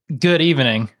Good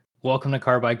evening. Welcome to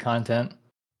Carbide Content.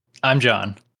 I'm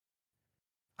John.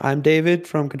 I'm David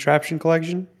from Contraption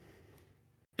Collection.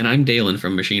 And I'm Deylan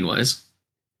from MachineWise.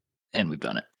 And we've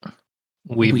done it.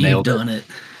 We've We've nailed done it. it.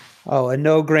 Oh, and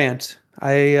no Grant.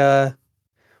 Why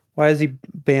is he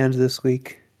banned this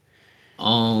week?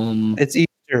 It's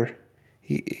Easter.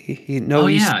 He no Oh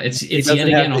Easter. yeah, it's He yet doesn't have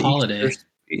again a the holiday.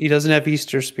 He doesn't have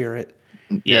Easter spirit.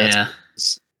 Yeah.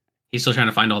 He's still trying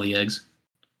to find all the eggs.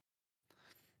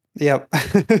 Yep.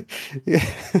 Yeah.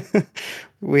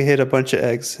 We hit a bunch of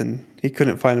eggs and he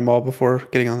couldn't find them all before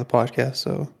getting on the podcast,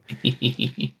 so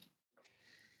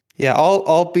yeah,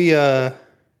 I'll be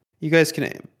you guys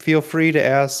can feel free to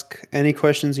ask any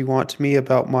questions you want to me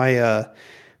about my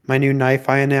new knife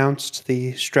I announced,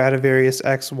 the Stradivarius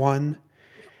X1.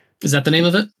 Is that the name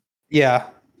of it? Yeah.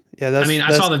 Yeah,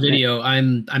 I saw the video. I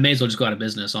may as well just go out of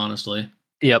business, honestly.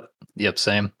 Yep,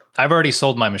 same. I've already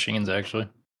sold my machines, actually.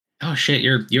 Oh shit,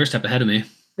 you're a step ahead of me.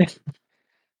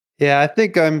 Yeah, I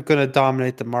think I'm gonna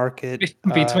dominate the market.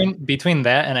 Between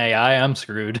that and AI, I'm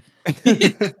screwed.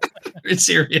 It's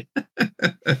serious.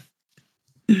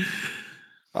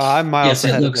 I'm miles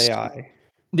ahead of AI.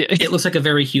 It looks like a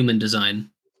very human design.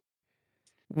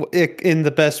 In the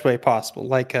best way possible.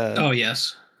 Like oh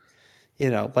yes.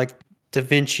 Like Da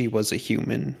Vinci was a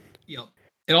human. Yep.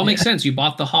 It all makes sense. You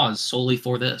bought the Haas solely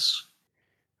for this.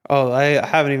 Oh, I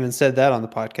haven't even said that on the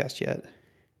podcast yet.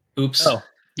 Oops. Oh,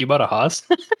 you bought a Haas?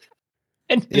 I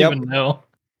didn't even know.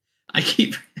 I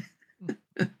keep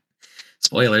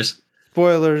spoilers.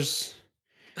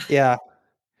 Yeah.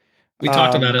 We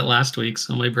talked about it last week,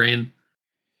 so my brain.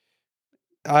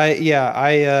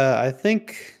 I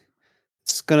think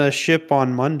it's gonna ship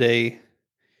on Monday,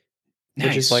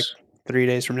 which is like 4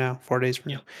 days from now.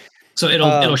 So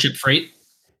it'll ship freight.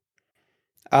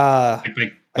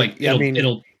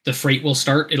 The freight will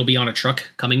start. It'll be on a truck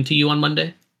coming to you on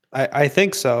Monday. I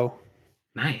think so.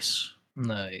 Nice.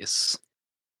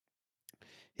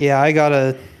 Yeah, I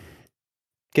gotta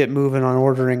get moving on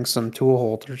ordering some tool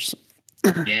holders.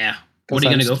 Yeah. What are you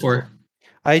gonna go for?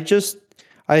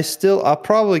 I'll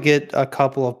probably get a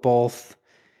couple of both,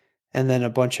 and then a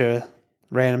bunch of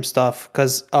random stuff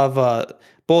because of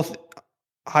both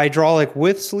hydraulic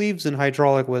with sleeves and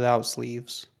hydraulic without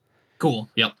sleeves. Cool.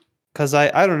 Yep. Because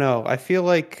I don't know. I feel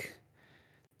like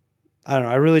I don't know.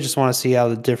 I really just want to see how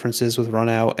the difference is with run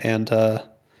out and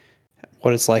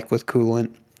what it's like with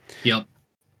coolant. Yep.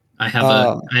 I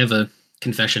have a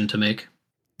confession to make.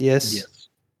 Yes.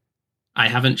 I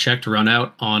haven't checked run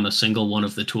out on a single one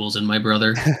of the tools in my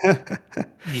brother.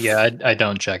 Yeah, I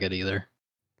don't check it either.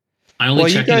 I only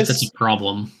check it if it's a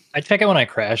problem. I check it when I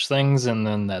crash things, and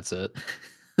then that's it.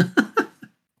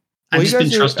 I've just been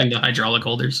trusting the hydraulic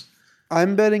holders.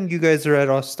 I'm betting you guys are at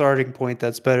a starting point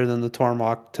that's better than the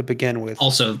Tormach to begin with.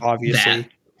 Also, obviously.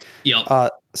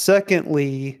 Yep.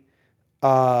 Secondly,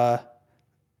 what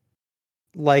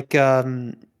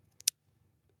the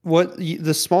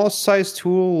smallest size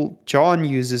tool John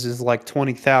uses is like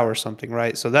 20 thou or something,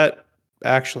 right? So that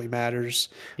actually matters.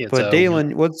 Yeah, but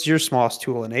Deylan, what's your smallest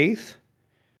tool? An eighth?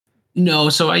 No,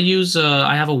 so I use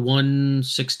I have a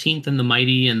 1/16 in the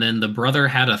Mighty, and then the brother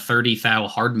had a 30 thou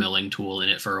hard milling tool in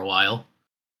it for a while.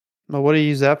 Well, what do you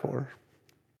use that for?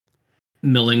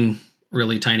 Milling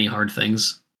really tiny hard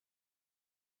things.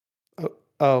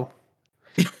 Oh.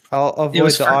 I'll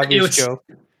avoid the obvious joke.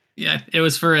 Yeah, it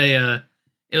was for a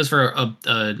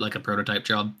like a prototype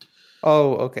job.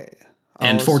 Oh, okay.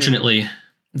 And fortunately,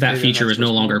 that feature is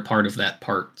no longer part of that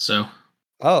part. So.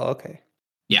 Oh, okay.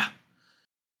 Yeah.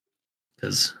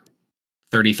 Because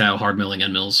 30 thou hard milling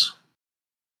end mills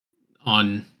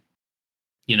on,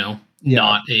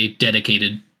 not a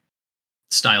dedicated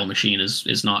style machine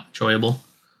is not enjoyable.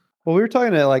 Well, we were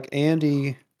talking to like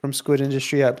Andy from Squid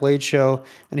Industry at Blade Show,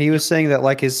 and he was saying that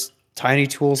like his tiny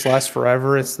tools last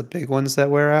forever. It's the big ones that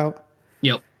wear out.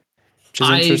 Yep. Which is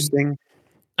interesting.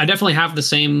 I definitely have the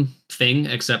same thing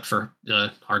except for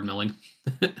hard milling.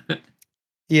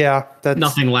 Yeah, that's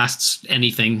nothing lasts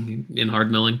anything in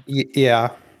hard milling. Yeah,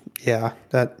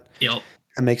 that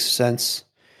makes sense.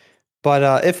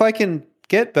 But if I can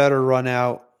get better run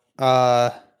out,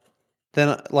 then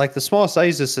like the smallest I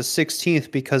use is a 16th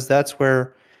because that's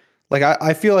where, like,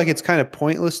 I feel like it's kind of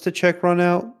pointless to check run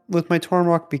out with my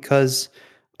Tormach because,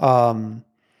 I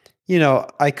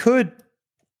could.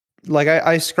 Like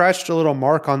I scratched a little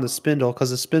mark on the spindle because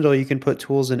the spindle you can put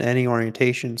tools in any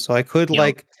orientation. So I could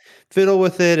like fiddle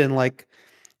with it and like,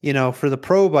 for the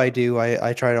probe I do,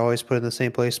 I try to always put it in the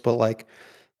same place. But like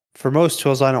for most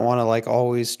tools, I don't want to like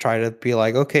always try to be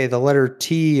like, okay, the letter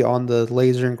T on the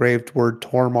laser engraved word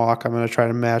Tormach, I'm going to try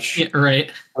to match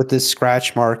right with this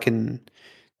scratch mark and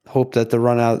hope that the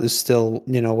run out is still,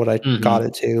 what I got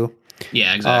it to.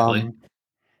 Yeah, exactly.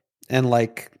 And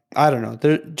like, I don't know,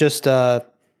 they're just,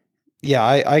 yeah,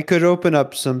 I could open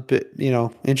up some,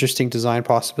 interesting design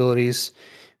possibilities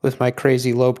with my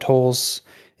crazy lobed holes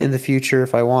in the future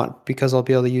if I want, because I'll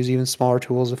be able to use even smaller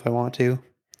tools if I want to.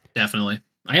 Definitely.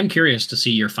 I am curious to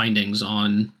see your findings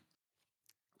on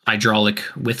hydraulic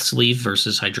with sleeve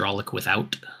versus hydraulic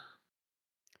without.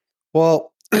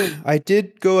 Well, I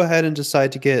did go ahead and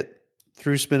decide to get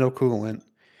through spindle coolant.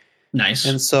 Nice.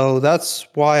 And so that's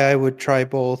why I would try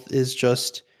both is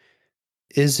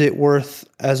it worth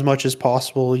as much as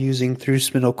possible using through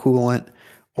spindle coolant,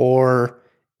 or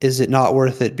is it not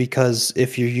worth it because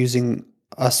if you're using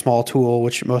a small tool,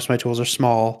 which most of my tools are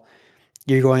small,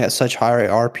 you're going at such high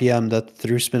RPM that the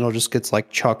through spindle just gets like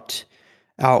chucked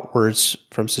outwards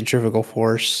from centrifugal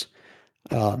force,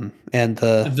 and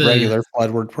the The regular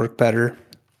flood would work better.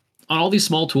 On all these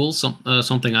small tools,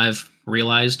 something I've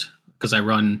realized because I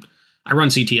run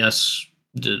CTS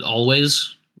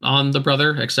always on the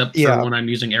Brother, except for Yeah. when I'm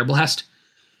using Air Blast.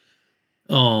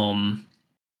 On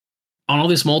all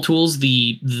these small tools,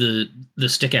 the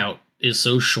stick out is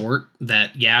so short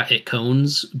that yeah, it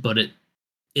cones, but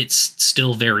it's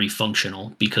still very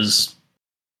functional because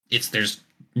there's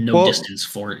no Well, distance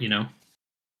for it, you know.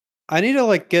 I need to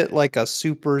like get like a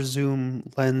super zoom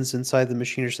lens inside the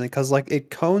machine or something, because like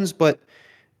it cones, but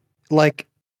like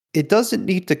it doesn't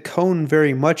need to cone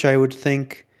very much, I would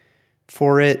think,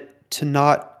 for it to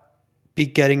not be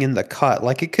getting in the cut.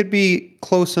 Like it could be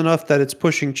close enough that it's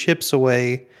pushing chips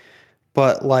away,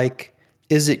 but like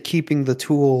is it keeping the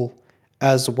tool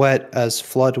as wet as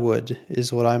flood would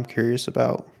is what I'm curious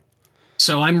about.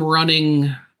 So I'm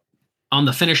running on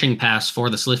the finishing pass for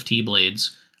the Slift T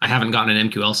blades. I haven't gotten an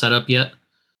MQL setup yet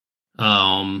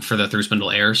for the through spindle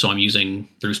air, so I'm using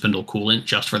through spindle coolant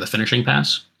just for the finishing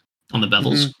pass on the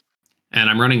bevels, and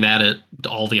I'm running that at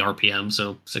all the RPM,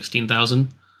 so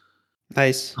 16,000.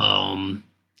 Nice.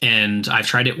 And I've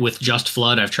tried it with just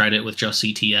flood, I've tried it with just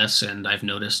CTS, and I've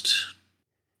noticed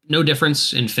no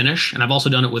difference in finish. And I've also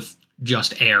done it with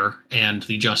just air, and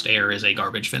the just air is a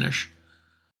garbage finish.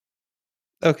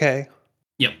 Okay.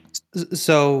 Yep.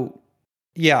 So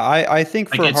yeah, I think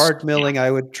Like for hard milling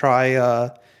I would try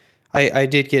I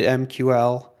did get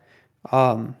MQL.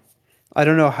 I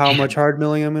don't know how much and hard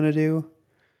milling I'm gonna do.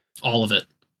 all of it.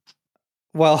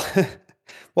 Well,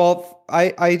 well,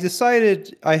 I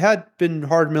decided I had been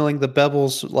hard milling the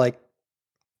bevels like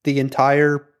the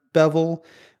entire bevel.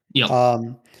 Yep.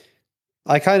 Um,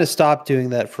 I kind of stopped doing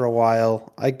that for a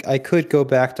while. I could go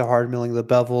back to hard milling the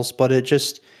bevels, but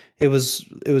it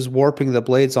was warping the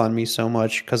blades on me so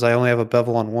much because I only have a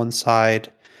bevel on one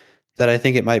side that I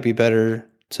think it might be better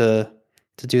to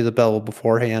do the bevel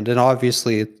beforehand, and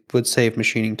obviously it would save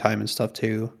machining time and stuff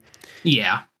too.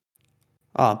 Yeah.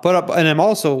 And I'm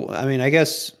also, I mean, I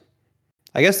guess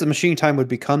the machine time would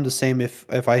become the same if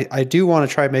I do want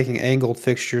to try making angled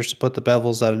fixtures to put the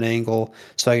bevels at an angle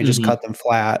so I can just cut them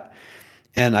flat.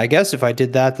 And I guess if I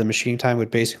did that, the machine time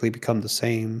would basically become the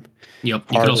same. Yep. You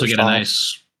could Hard also or get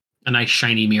soft. a nice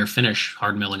shiny mirror finish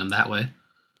hard milling them that way.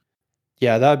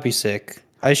 Yeah, that would be sick.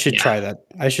 I should Yeah. try that.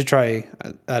 I should try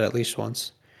that at least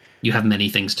once. You have many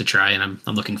things to try, and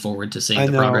I'm looking forward to seeing I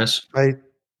the know. progress.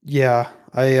 Yeah,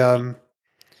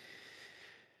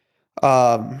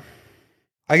 um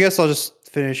I guess I'll just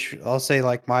finish. I'll say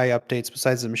like my updates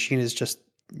besides the machine is just,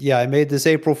 yeah, I made this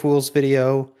April Fool's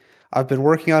video. I've been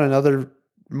working on another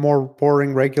more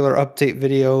boring regular update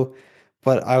video,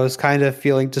 but I was kind of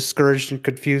feeling discouraged and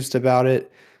confused about it.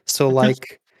 So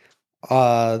like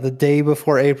the day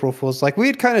before April Fool's, like we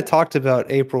had kind of talked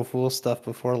about April Fool's stuff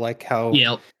before, like how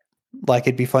Yep. like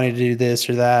it'd be funny to do this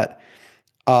or that.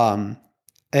 Um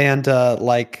and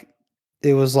like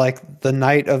it was like the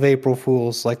night of April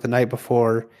Fool's, like the night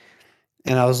before,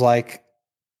 and I was like,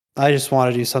 I just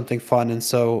want to do something fun. And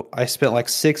so I spent like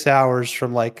 6 hours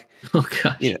from like, Oh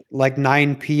gosh. like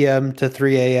 9 p.m. to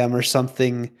 3 a.m. or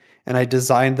something. And I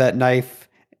designed that knife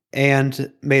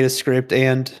and made a script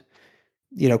and,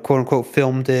 quote unquote,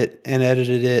 filmed it and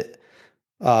edited it,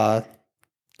 uh,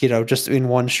 just in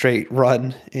one straight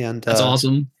run. And, That's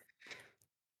awesome.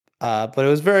 but it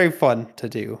was very fun to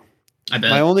do. I My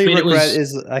bet. only I mean, it regret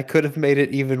was. is I could have made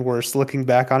it even worse. Looking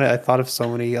back on it, I thought of so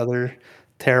many other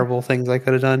terrible things I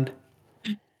could have done.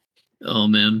 Oh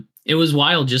man, it was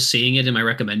wild just seeing it in my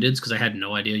recommendeds because I had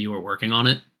no idea you were working on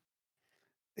it.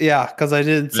 Yeah, because I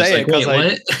didn't Just say it like, because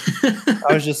wait, I what?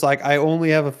 I was just like, I only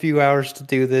have a few hours to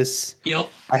do this. Yep.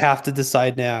 I have to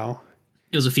decide now.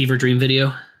 It was a fever dream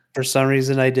video. For some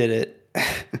reason, I did it.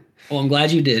 Well, I'm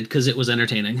glad you did because it was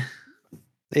entertaining.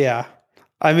 Yeah.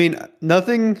 I mean,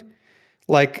 nothing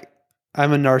like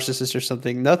I'm a narcissist or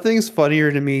something. Nothing's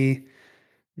funnier to me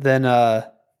than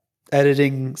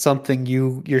editing something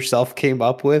you yourself came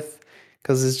up with,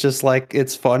 because it's just like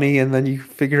it's funny and then you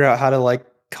figure out how to like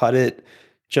cut it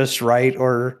just right,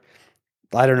 or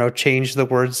I don't know, change the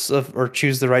words of, or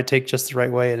choose the right take just the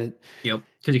right way, and it Yep,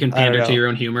 because you can I don't pander to know. your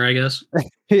own humor, I guess.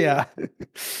 Yeah.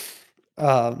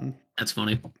 um That's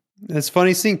funny. it's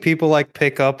funny seeing people like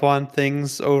pick up on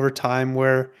things over time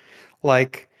where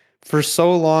like for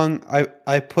so long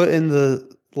I put in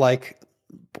the like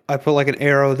I put like an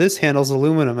arrow, this handles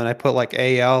aluminum, and I put like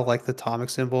AL, like the atomic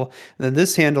symbol, and then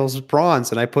this handles bronze,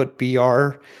 and I put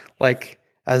BR, like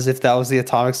as if that was the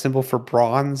atomic symbol for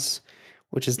bronze,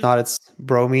 which is not, it's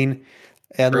bromine.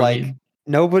 And like Bromine.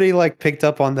 nobody like picked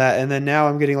up on that. And then now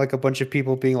I'm getting like a bunch of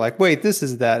people being like, wait, this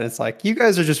is that. It's like, you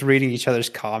guys are just reading each other's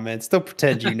comments. Don't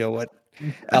pretend you know what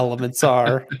elements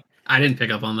are. I didn't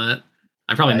pick up on that.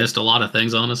 I probably Right. missed a lot of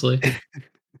things, honestly.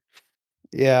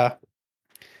 Yeah.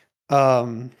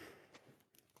 Um,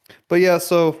 but yeah,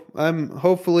 so I'm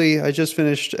hopefully I just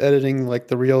finished editing like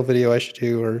the real video I should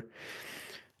do, or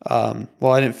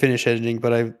well, I didn't finish editing,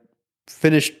 but I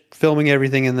finished filming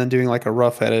everything and then doing like a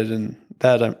rough edit, and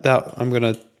that I'm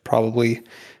gonna probably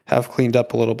have cleaned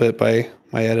up a little bit by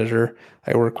my editor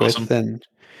I work with. Awesome.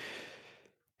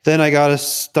 Then I gotta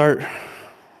start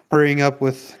hurrying up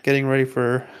with getting ready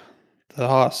for the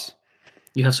Haas.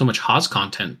 You have so much Haas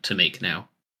content to make now,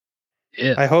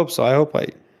 Yeah. I hope so. I hope I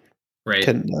right?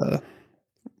 can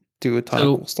do a ton of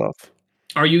So, cool stuff.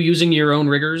 are you using your own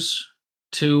riggers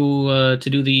to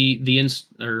do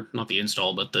or not the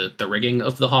install, but the rigging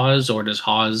of the Haas, or does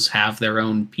Haas have their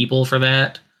own people for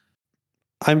that?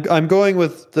 I'm going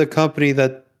with the company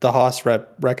that the Haas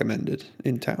rep recommended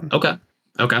in town. Okay.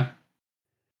 Okay.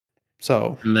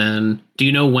 So And then, do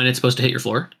you know when it's supposed to hit your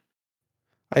floor?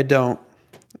 I don't.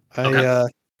 Okay.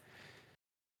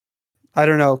 I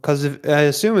don't know, because I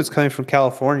assume it's coming from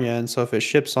California, and so if it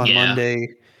ships on Yeah. Monday, I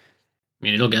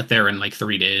mean, it'll get there in like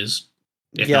 3 days,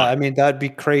 if yeah, not. I mean that'd be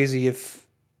crazy. If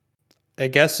I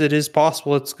guess it is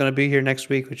possible it's going to be here next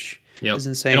week, which Yep. is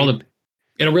insane.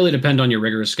 It'll really depend on your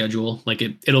rigger's schedule. Like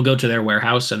it'll go to their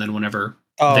warehouse, and then whenever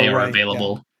Oh, they are right, yeah,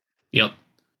 available. Yep.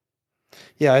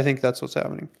 yeah, I think that's what's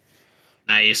happening.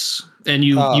 Nice. And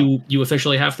you Uh, you you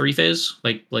officially have three phase?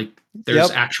 Like there's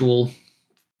yep, actual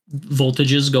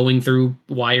voltages going through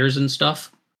wires and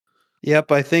stuff?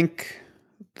 yep. I think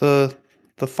the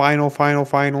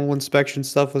final inspection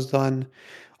stuff was done.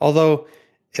 Although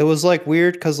it was like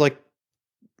weird because like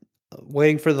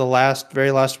waiting for the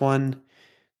very last one,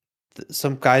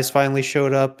 some guys finally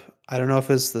showed up. I don't know if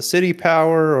it's the city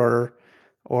power or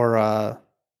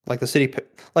like the city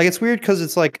like it's weird because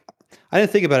it's like I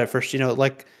didn't think about it first.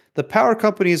 Like the power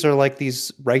companies are like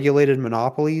these regulated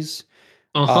monopolies,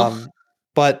 Uh-huh.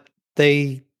 but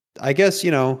they I guess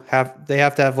have to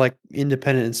have like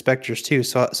independent inspectors too.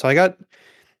 So I got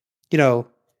you know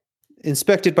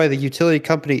inspected by the utility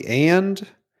company and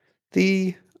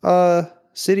the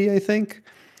city, I think.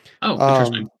 Oh,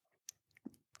 interesting. Um,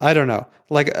 I don't know.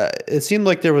 Like it seemed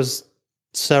like there was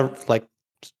several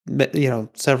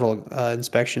several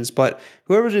inspections, but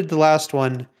whoever did the last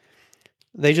one,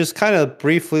 they just kind of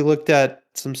briefly looked at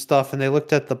some stuff and they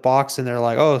looked at the box and they're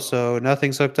like, "Oh, so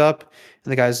nothing's hooked up?"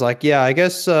 And the guy's like, "Yeah, I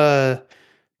guess they're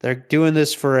doing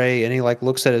this for a," and he like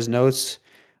looks at his notes,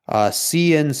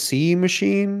 CNC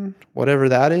machine, whatever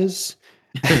that is.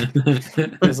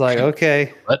 It's like,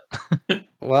 okay, What?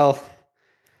 well,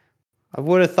 I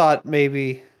would have thought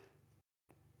maybe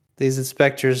these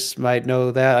inspectors might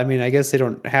know that. I mean, I guess they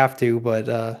don't have to,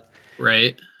 but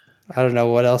Right. I don't know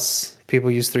what else people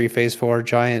use three phase for.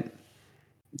 Giant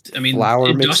I mean,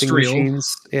 flour mixing industrial.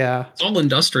 machines. Yeah. It's all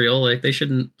industrial. Like they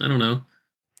shouldn't, I don't know.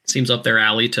 Seems up their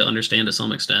alley to understand to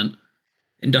some extent.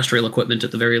 Industrial equipment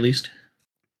at the very least.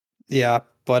 Yeah.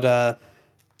 But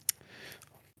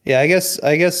yeah, I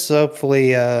guess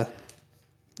hopefully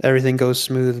everything goes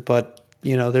smooth, but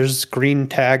there's green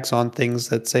tags on things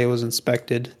that say it was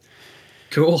inspected.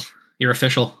 Cool. You're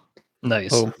official.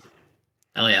 Nice. Oh,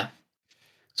 Hell yeah.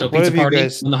 So what pizza have you party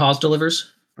guys when the Haas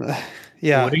delivers?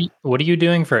 yeah. What are you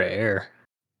doing for air?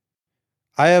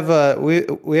 I have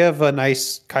we have a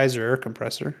nice Kaiser air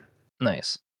compressor.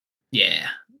 Nice. Yeah.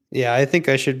 Yeah, I think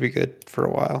I should be good for a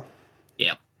while.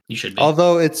 Yeah. You should be.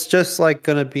 Although it's just like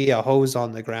going to be a hose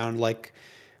on the ground. Like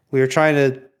we were trying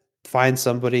to find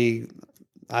somebody,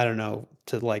 I don't know,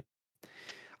 to like,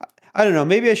 I don't know.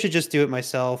 Maybe I should just do it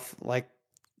myself. Like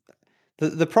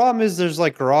the problem is there's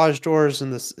like garage doors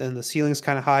and the ceiling's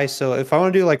kind of high. So if I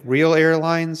want to do like real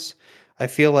airlines, I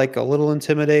feel like a little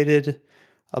intimidated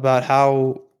about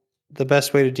how the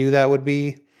best way to do that would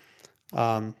be.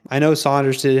 I know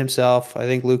Saunders did it himself. I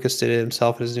think Lucas did it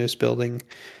himself in his newest building.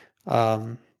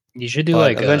 You should do But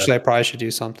like a eventually I probably should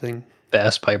do something.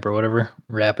 fast pipe or whatever.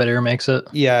 Rapid air makes it.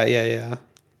 Yeah.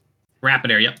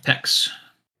 Rapid Air, yep, PEX.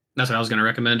 That's what I was going to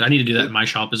recommend. I need to do that in my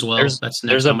shop as well. That's next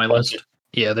there's a on my bunch list.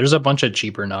 there's a bunch of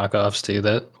cheaper knockoffs too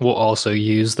that will also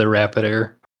use the rapid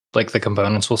air. Like the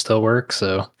components will still work.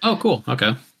 So Oh, cool.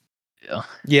 Okay.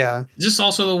 Yeah. Is this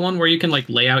also the one where you can like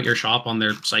lay out your shop on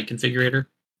their site configurator?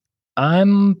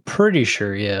 I'm pretty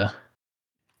sure, yeah.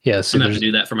 Yeah, see I'm gonna have there's to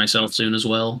do that for myself soon as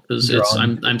well because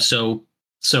drawing. I'm so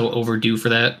overdue for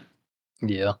that.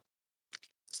 Yeah.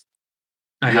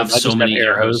 I Yep, have I so just have many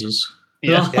air air hose. hoses.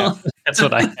 Yeah. Yeah. That's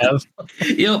what I have.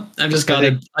 Yep, I've just got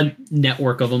I a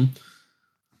network of them.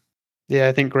 Yeah,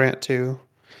 I think Grant too.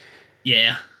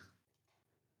 Yeah,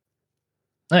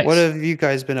 Nice. What have you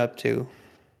guys been up to?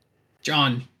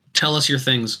 John, tell us your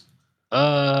things.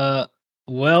 Well,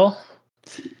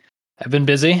 I've been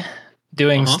busy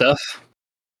doing Uh-huh. stuff,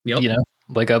 Yep. you know,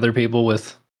 like other people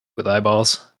with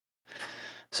eyeballs.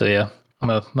 So yeah,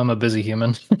 I'm a busy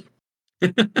human.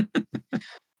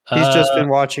 He's just Uh, been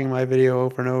watching my video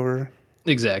over and over.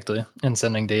 exactly, and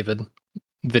sending David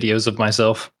videos of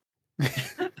myself.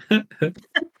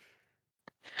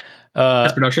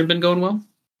 Has production been going well?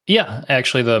 Yeah,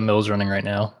 actually, the mill's running right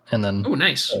now, and then Oh,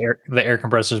 nice. the air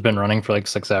compressor's been running for like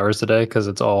 6 hours today because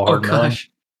it's all Oh hard milling.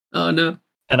 gosh. Oh no.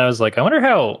 And I was like, I wonder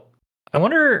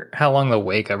how long the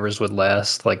way covers would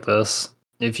last like this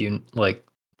if you like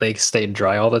they stayed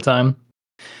dry all the time.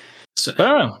 So But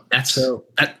I don't know.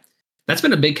 that's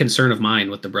been a big concern of mine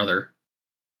with the brother.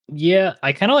 Yeah,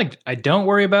 I kind of like I don't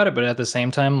worry about it, but at the same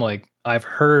time, like I've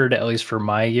heard at least for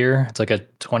my year, it's like a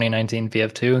 2019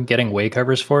 VF2, getting way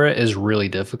covers for it is really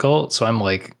difficult. So I'm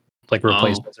like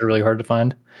replacements are really hard to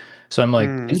find. So I'm like,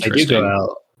 if they do go Interesting.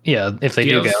 out, yeah, if they Do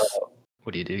you do go have out,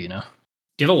 what do you do? You know?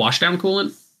 do you have a washdown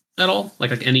coolant at all?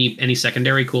 Like any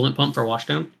secondary coolant pump for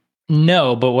washdown?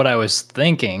 No, but what I was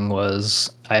thinking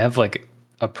was I have like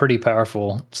a pretty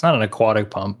powerful, it's not an aquatic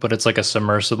pump, but it's like a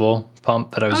submersible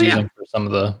pump that I was Oh yeah. using for some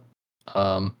of the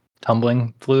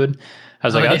tumbling fluid. I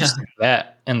was Oh like, I'll yeah. just stick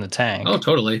that in the tank Oh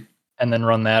totally. and then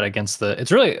run that against the,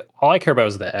 it's really, all I care about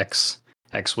is the X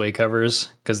way covers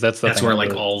because that's the That's thing where that like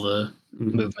really all the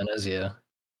movement is. Yeah.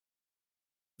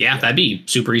 Yeah, that'd be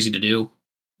super easy to do.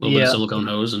 A little bit of Yeah. silicone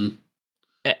hose and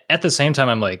At the same time,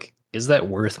 I'm like, is that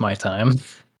worth my time?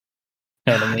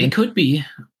 You know what I mean? it could be.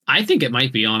 I think it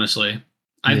might be, honestly.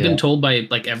 I've been told by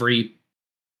like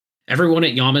everyone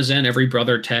at Yamazen, every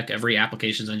brother tech, every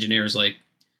applications engineer is like,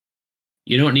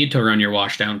 you don't need to run your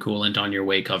washdown coolant on your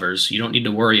way covers. You don't need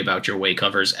to worry about your way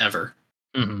covers ever.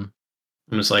 Mm-hmm.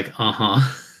 I'm just like,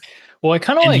 uh-huh. Well, I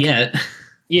kind of And like, yet,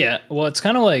 yeah, well, it's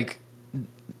kind of like,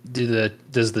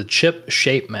 does the chip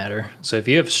shape matter? So if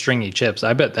you have stringy chips,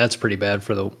 I bet that's pretty bad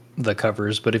for the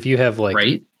covers. But if you have like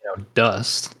right?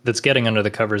 dust that's getting under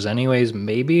the covers anyways,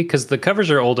 maybe because the covers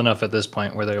are old enough at this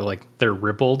point where they're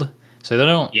rippled, so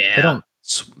Yeah.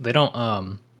 they don't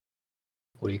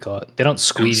what do you call it? They don't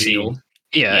squeegee Seal.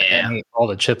 yeah all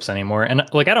the chips anymore. And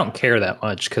like I don't care that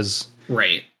much because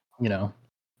Right.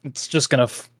 it's just gonna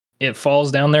it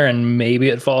falls down there and maybe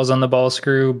it falls on the ball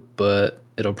screw, but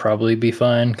it'll probably be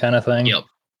fine, kind of thing. Yep.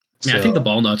 So, Yeah, I think the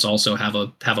ball nuts also have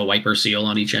a wiper seal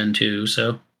on each end too.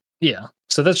 So yeah.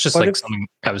 So that's just What like if- something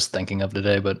I was thinking of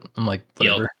today, but I'm like,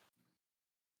 whatever.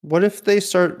 What if they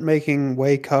start making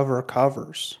way cover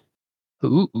covers?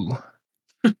 Ooh.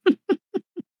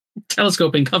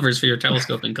 telescoping covers for your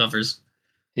telescoping covers.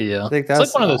 Yeah. I think It's like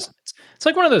that's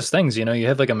one of those things, you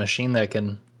have like a machine that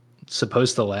can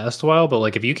supposed to last a while, but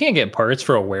like if you can't get parts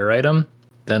for a wear item,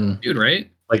 then Dude, right?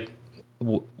 like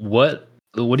what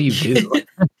do you do?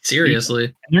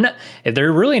 Seriously.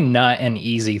 They're really not an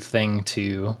easy thing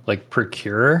to like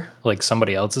procure like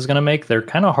somebody else is going to make. They're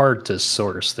kind of hard to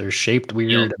source. They're shaped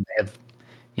weird Yep. and they have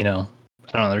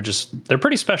I don't know, they're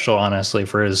pretty special honestly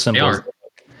for as simple as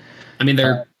I mean,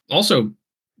 they're also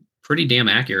pretty damn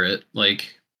accurate.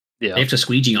 Like yeah. they have to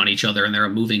squeegee on each other and they're a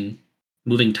moving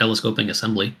telescoping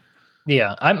assembly.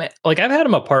 Yeah, I've had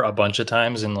them apart a bunch of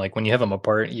times, and like when you have them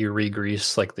apart, you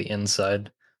re-grease like the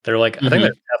inside. They're like I think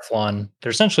they're Teflon. They're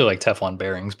essentially like Teflon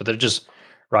bearings, but they're just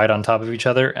right on top of each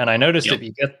other. And I noticed Yep.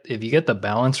 if you get the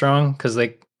balance wrong, because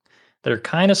they're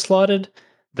kind of slotted,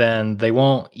 then they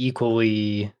won't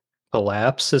equally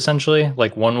collapse. Essentially,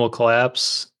 like one will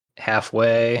collapse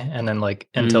halfway, and then like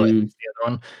until it hits the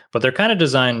other one. But they're kind of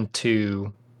designed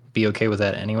to be okay with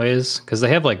that, anyways, because they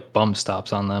have like bump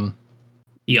stops on them.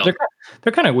 Yep.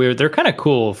 They're kind of weird. They're kind of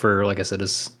cool for, like I said,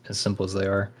 as simple as they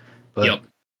are. But Yep.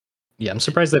 yeah, I'm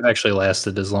surprised they've actually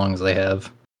lasted as long as they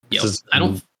have. Yep. This is I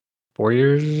don't 4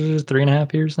 years,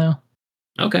 3.5 years now.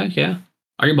 Okay, yeah.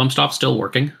 Are your bump stops still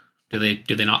working? Do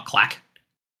they not clack?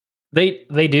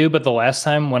 They do, but the last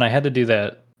time when I had to do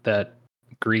that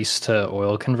grease to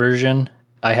oil conversion,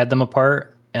 I had them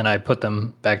apart and I put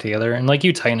them back together. And like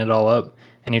you tighten it all up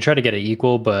and you try to get it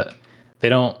equal, but they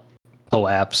don't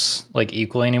collapse like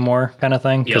equally anymore, kind of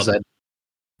thing. Because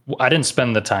Yep. I didn't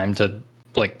spend the time to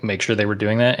like make sure they were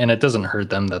doing that, and it doesn't hurt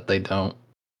them that they don't.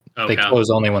 They Okay. close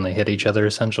only when they hit each other,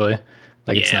 essentially.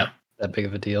 Like it's Yeah. not that big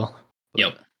of a deal. But,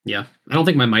 Yep. Yeah. I don't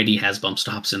think my Mighty has bump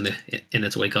stops in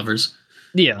its way covers.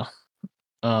 yeah.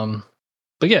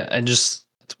 But yeah, I just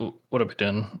what have I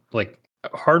done? Like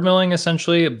hard milling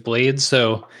essentially blades.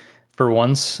 So for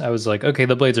once, I was like, okay,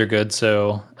 the blades are good.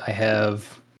 So I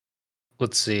have,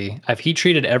 let's see, I've heat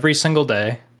treated every single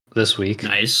day this week,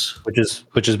 Nice. which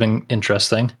has been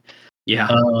interesting. Yeah.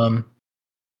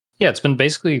 Yeah, it's been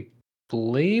basically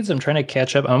blades. I'm trying to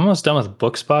catch up. I'm almost done with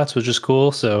book spots, which is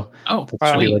cool. So Oh, that should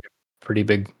wow. be sweet. like a pretty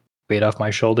big weight off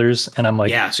my shoulders. And I'm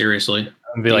like, Yeah, seriously.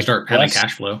 I'm be You like, start having less,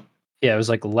 cash flow. yeah, it was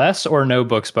like less or no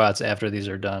book spots after these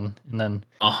are done. And then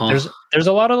Uh-huh. there's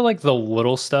a lot of like the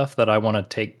little stuff that I want to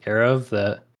take care of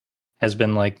that has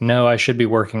been like, no, I should be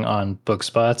working on book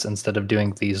spots instead of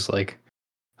doing these like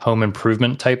home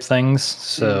improvement type things.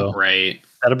 So Right.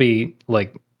 that'll be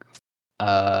like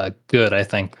good, I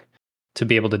think, to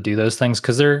be able to do those things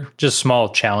because they're just small,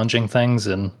 challenging things,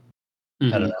 and I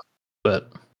don't Mhm. know.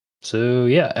 But so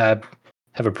yeah, I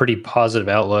have a pretty positive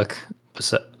outlook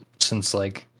since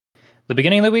like the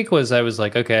beginning of the week was I was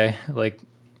like, okay, like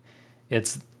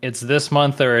it's this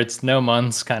month or it's no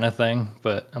months kind of thing.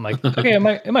 But I'm like, okay,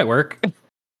 it might work.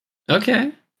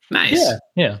 Okay. Nice. Yeah,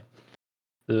 yeah.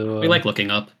 So, We like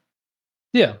looking up.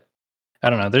 yeah, I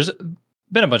don't know. There's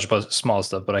been a bunch of small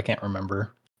stuff, but I can't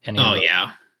remember any of Oh the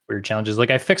yeah. weird challenges.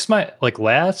 Like I fixed my like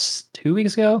last 2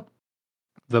 weeks ago,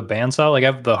 the bandsaw. Like I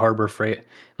have the Harbor Freight,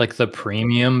 like the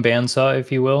premium bandsaw,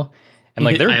 if you will, and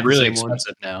like I they're have the really same one.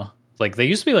 expensive now. Like they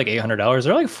used to be like $800.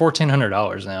 They're like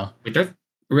 $1,400 now. Wait,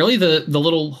 really the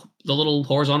little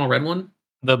horizontal red one?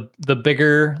 The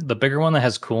bigger one that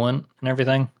has coolant and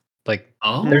everything. Like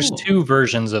there's Oh. two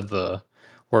versions of the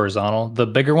horizontal. The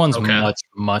bigger one's Okay.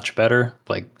 much better.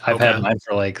 Like I've had Okay. mine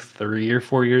for like 3 or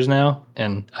 4 years now,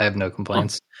 and I have no Oh,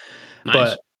 complaints.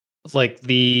 nice. But like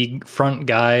the front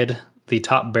guide, the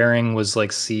top bearing was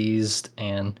like seized,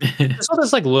 and just all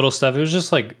this like little stuff. It was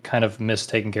just like kind of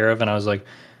mistaken care of, and I was like,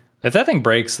 if that thing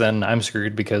breaks, then I'm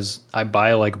screwed because I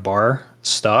buy like bar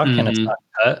stock and it's hmm not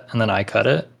cut, and then I cut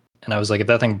it. And I was like, if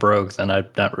that thing broke, then I'm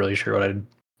not really sure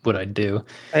what I'd do.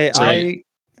 Hey, So like, Right.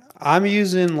 I'm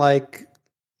using like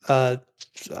uh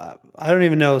I don't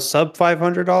even know, sub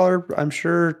 $500, I'm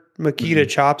sure, Makita hmm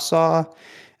chop saw,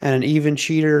 and an even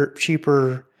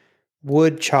cheaper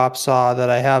wood chop saw that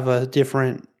I have a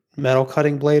different metal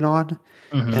cutting blade on.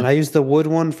 And I mhm. use the wood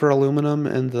one for aluminum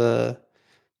and the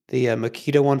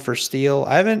Makita one for steel.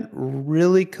 I haven't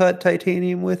really cut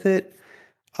titanium with it,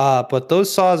 but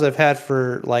those saws I've had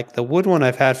for like the wood one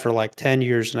I've had for like 10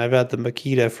 years, and I've had the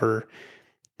Makita for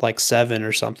like 7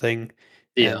 or something.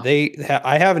 And Yeah.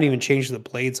 I haven't even changed the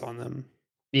blades on them.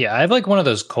 Yeah, I have like one of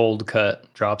those cold cut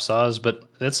drop saws, but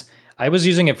that's I was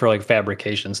using it for like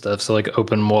fabrication stuff, so like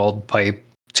open walled pipe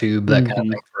tube, that kind of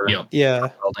hmm thing for Yep. Yeah.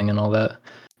 welding and all that.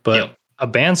 But Yep. a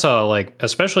bandsaw, like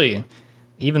especially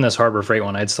even this Harbor Freight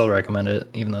one, I'd still recommend it,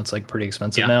 even though it's like pretty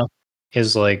expensive Yeah. now,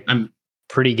 is like I'm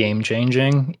pretty game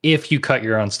changing if you cut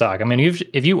your own stock. I mean,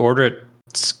 if you order it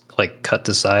like cut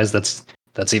to size, that's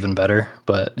even better.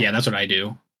 But yeah, that's what I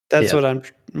do. That's yeah, what I'm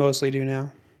mostly do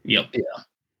now. Yep. yeah.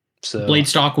 So Blade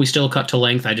stock we still cut to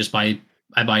length. I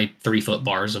buy 3 foot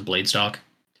bars of blade stock.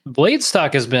 blade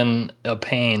stock has been a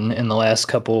pain in the last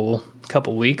couple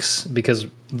weeks because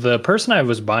the person I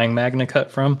was buying Magna Cut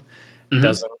from hmm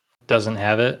doesn't doesn't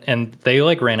have it, and they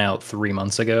like ran out 3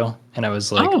 months ago, and I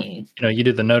was like, Oh. you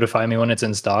do the notify me when it's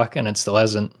in stock, and it still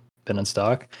hasn't been in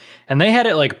stock, and they had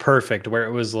it like perfect where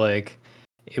it was like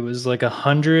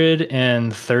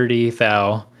 130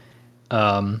 thou.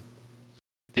 Um,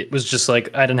 it was just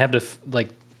like I didn't have to like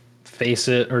face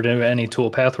it or do any tool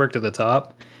path work to the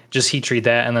top. Just heat treat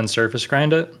that and then surface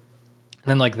grind it. And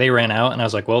then like they ran out, and I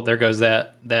was like, well, there goes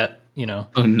that.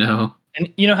 Oh no.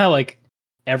 And you know how like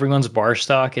everyone's bar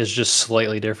stock is just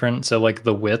slightly different. So like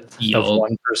the width of Yup.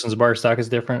 one person's bar stock is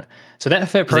different. So that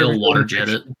fit Because they'll perfectly. water jet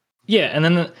it. Yeah, and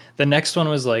then the next one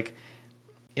was like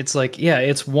it's like yeah,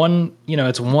 it's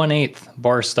 1/8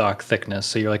 bar stock thickness.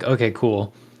 So you're like, okay,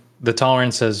 cool. The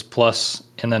tolerance says plus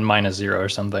and then -0 or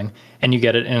something, and you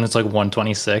get it, and it's like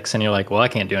 126, and you're like, well, I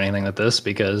can't do anything with this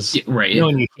because Right.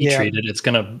 when you heat Yeah. treat it, it's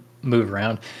gonna move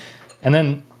around. And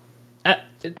then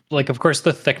like, of course,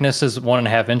 the thickness is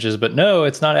 1.5 inches, but no,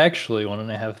 it's not actually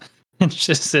 1.5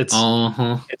 inches.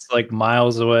 Uh-huh. It's like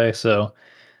miles away. So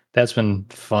that's been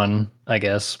fun, I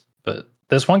guess. But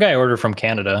this one guy ordered from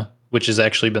Canada, which has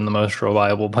actually been the most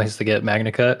reliable place to get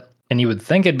MagnaCut. And you would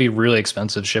think it'd be really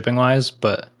expensive shipping wise,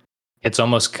 but it's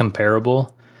almost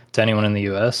comparable to anyone in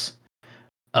the US.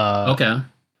 Okay.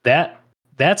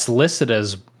 That's listed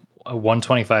as a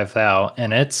 125 thou,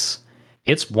 and it's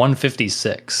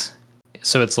 156.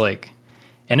 So it's like,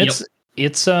 and Yep.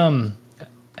 it's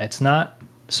not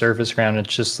surface ground.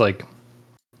 It's just like,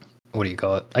 what do you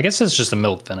call it? I guess it's just a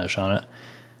milled finish on it,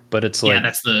 but it's like, Yeah,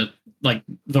 that's the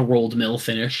rolled mill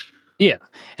finish. yeah,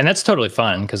 and that's totally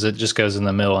fine because it just goes in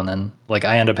the mill, and then like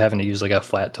I end up having to use like a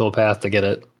flat tool path to get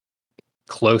it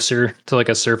closer to like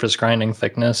a surface grinding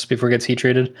thickness before it gets heat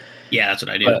treated. Yeah, that's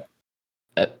what I do.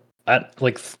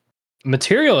 But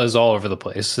material is all over the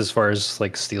place as far as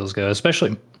like steels go,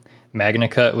 especially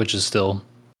MagnaCut, which is still,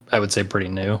 I would say, pretty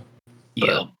new.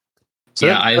 Yeah. So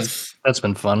Yeah, that's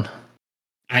been fun.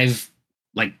 I've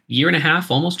like year and a half,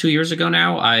 almost 2 years ago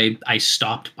now, I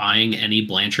stopped buying any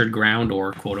Blanchard ground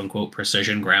or quote unquote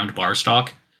precision ground bar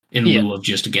stock in lieu of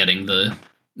just getting the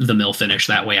mill finish.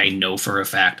 That way I know for a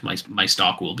fact my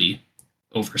stock will be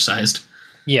oversized.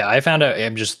 Yeah, I found out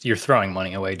you're throwing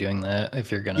money away doing that if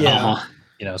you're gonna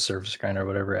surface grind or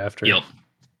whatever after. Yep.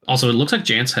 Also, it looks like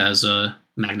Jance has a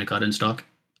MagnaCut in stock.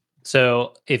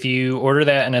 So if you order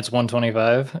that and it's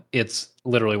 125, it's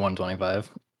literally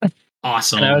 125.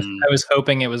 Awesome. And I was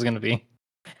hoping it was going to be.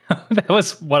 That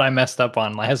was what I messed up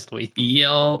on last week.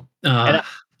 Yep.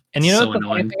 And you know so what the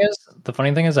annoying. funny thing is? The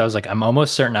funny thing is, I was like, I'm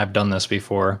almost certain I've done this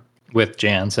before with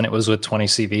Jans, and it was with 20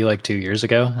 CV like 2 years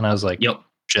ago, and I was like, yep,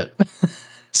 shit.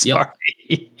 Sorry.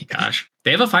 Yep. Gosh, they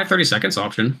have a 5/32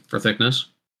 option for thickness.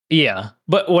 Yeah,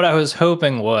 but what I was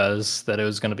hoping was that it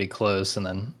was going to be close, and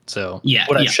then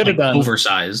what I should have done,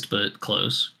 oversized but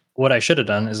close. What I should have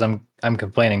done is I'm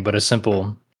complaining, but a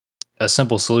simple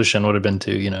solution would have been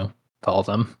to call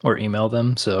them or email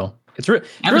them. So it's really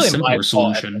my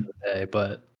solution at the end of the day,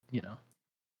 but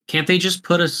can't they just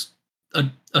put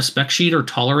a spec sheet or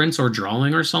tolerance or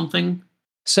drawing or something?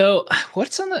 So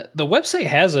what's on the website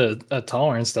has a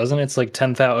tolerance, doesn't it? It's like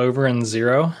 10 thou over and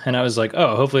 0. And I was like,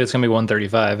 oh, hopefully it's gonna be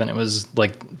 135. And it was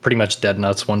like pretty much dead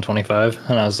nuts 125.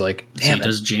 And I was like, damn.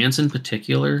 Does Jance in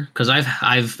particular? Because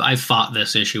I've fought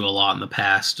this issue a lot in the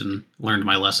past and learned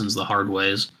my lessons the hard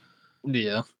ways.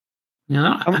 Yeah.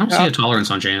 Yeah, I don't see a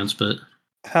tolerance on Jance, but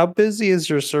how busy is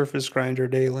your surface grinder,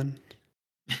 Deylan?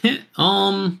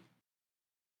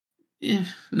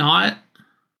 Not.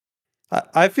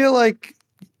 I feel like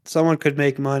someone could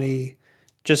make money,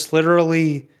 just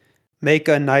literally make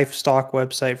a knife stock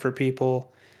website for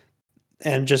people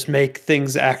and just make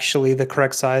things actually the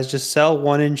correct size. Just sell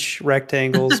 1-inch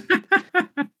rectangles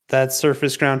that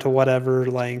surface ground to whatever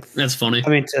length. That's funny. I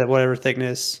mean, to whatever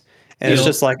thickness. And it's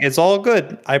just like, it's all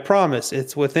good. I promise.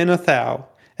 It's within a thou.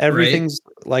 Everything's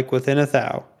like within a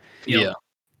thou. Yeah.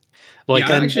 Like,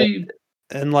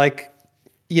 and like,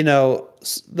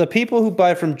 the people who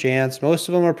buy from Jance, most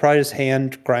of them are probably just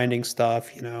hand grinding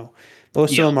stuff,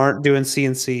 Most of them aren't doing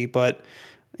CNC, but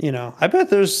I bet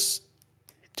there's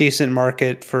decent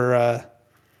market for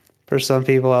some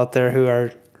people out there who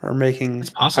are making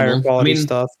higher quality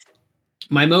stuff.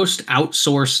 My most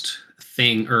outsourced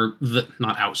thing, or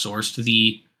not outsourced,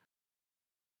 the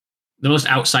most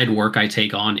outside work I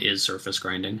take on is surface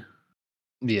grinding.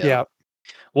 Yeah.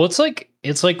 Well, it's like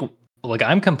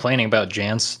I'm complaining about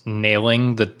Jance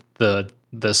nailing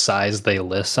the size they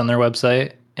list on their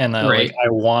website, and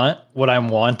what I'm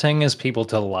wanting is people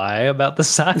to lie about the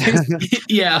size.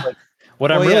 Yeah. Like,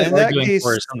 what I'm really arguing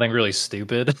for is something really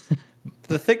stupid.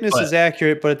 The thickness is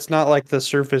accurate, but it's not like the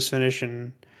surface finish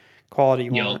and quality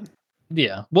you want.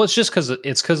 Yeah. Well, it's just because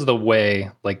of the way,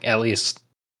 like, at least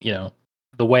the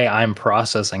way I'm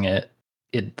processing it,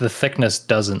 the thickness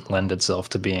doesn't lend itself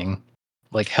to being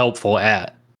like helpful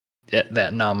at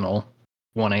that nominal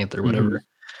 1/8 or whatever. Mm-hmm.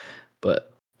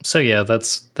 But so yeah,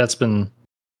 that's been,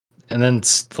 and then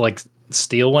like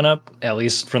steel went up, at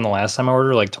least from the last time I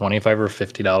ordered, like $25 or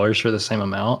 $50 for the same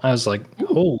amount. I was like,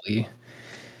 holy.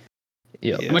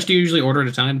 Yeah. How much do you usually order at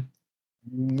a time?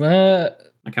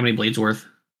 Like how many blades worth?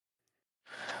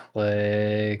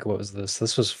 Like, what was this?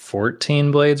 This was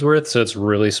 14 blades worth, so it's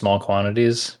really small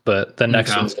quantities. But the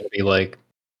next one's gonna be like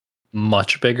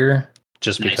much bigger,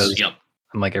 just because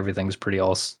I'm like, everything's pretty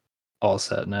all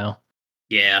set now.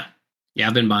 Yeah.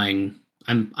 I've been buying.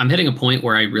 I'm hitting a point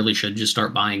where I really should just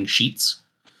start buying sheets.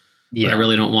 Yeah. But I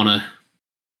really don't want to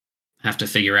have to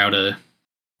figure out a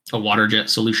water jet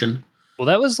solution. Well,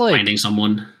 that was like finding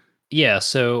someone. Yeah,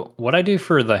 so what I do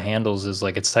for the handles is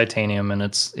like it's titanium and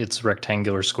it's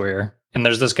rectangular square. And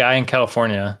there's this guy in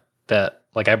California that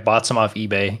like I bought some off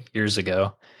eBay years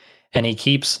ago, and I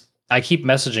keep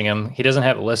messaging him. He doesn't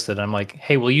have it listed. I'm like,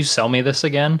 "Hey, will you sell me this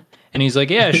again?" And he's like,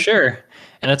 "Yeah, sure."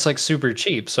 And it's like super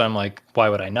cheap, so I'm like, "Why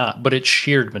would I not?" But it's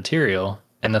sheared material,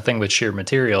 and the thing with sheared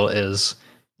material is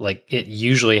like it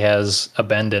usually has a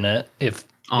bend in it if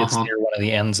it's Uh-huh. near one of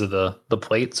the ends of the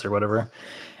plates or whatever.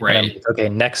 And I'm Right. like, okay,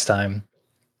 next time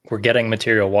we're getting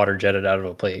material water jetted out of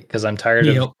a plate because I'm tired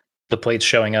of Yep. the plates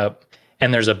showing up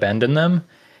and there's a bend in them.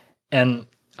 And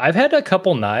I've had a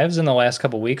couple knives in the last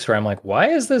couple weeks where I'm like, why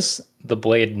is the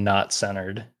blade not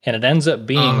centered? And it ends up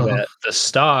being Uh, that the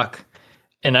stock,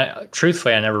 and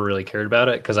truthfully, I never really cared about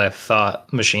it because I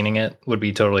thought machining it would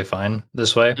be totally fine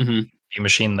this way. mhm, You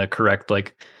machine the correct,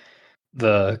 like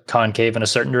the concave in a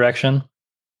certain direction.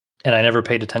 And I never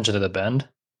paid attention to the bend.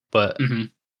 But mhm.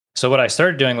 so what I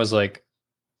started doing was like,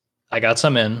 I got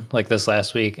some in like this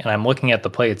last week, and I'm looking at the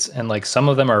plates, and like some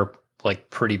of them are like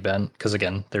pretty bent because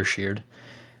again, they're sheared.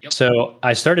 Yep. So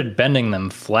I started bending them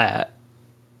flat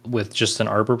with just an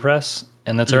arbor press,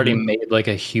 and that's already Mhm. made like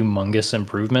a humongous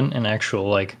improvement in actual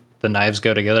like the knives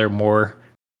go together more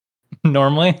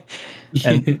normally.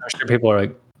 And I'm sure people are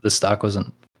like, the stock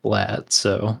wasn't flat,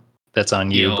 so that's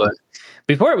on you. Yo. But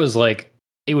before it was like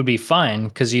it would be fine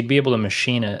because you'd be able to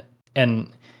machine it, and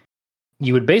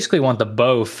you would basically want the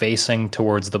bow facing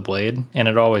towards the blade, and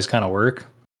it always kind of work.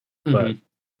 But Mhm.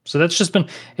 so that's just been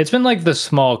it's been like the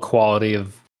small quality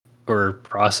of or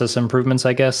process improvements,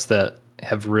 I guess, that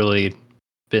have really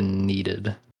been needed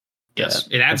that Yes,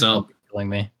 it have adds up. helped killing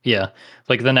me. Yeah.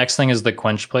 Like the next thing is the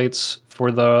quench plates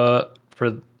for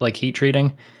like heat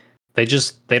treating. They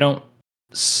don't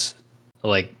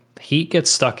like heat gets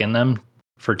stuck in them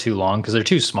for too long because they're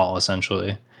too small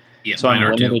essentially. Yeah, So mine I'm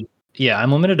are too. limited. Yeah,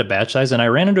 I'm limited to batch size, and I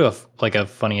ran into a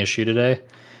funny issue today.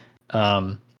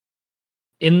 Um,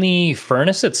 in the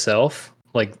furnace itself,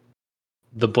 like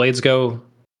the blades go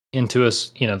into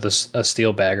this a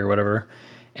steel bag or whatever,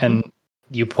 Mhm. and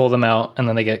you pull them out, and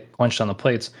then they get quenched on the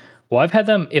plates. Well, I've had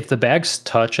them if the bags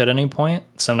touch at any point,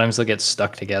 sometimes they'll get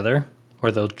stuck together,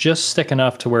 or they'll just stick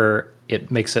enough to where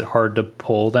it makes it hard to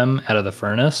pull them out of the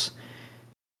furnace.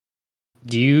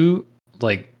 Do you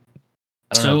like?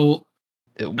 I don't know.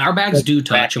 So our bags Like do touch,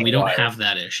 and cracking we don't wire. have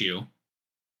that issue.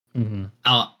 Hmm.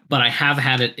 But I have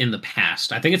had it in the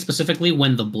past. I think it's specifically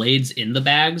when the blades in the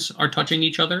bags are touching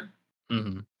each other.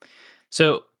 Hmm.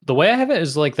 So the way I have it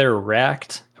is like they're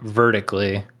racked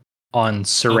vertically on Okay.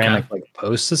 ceramic like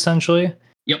posts essentially.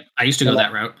 Yep. I used to go And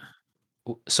that route.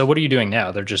 so what are you doing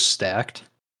now? They're just stacked?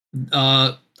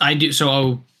 I do.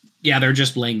 So, yeah, they're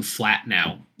just laying flat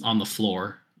now on the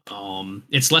floor.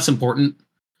 It's less important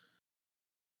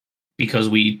because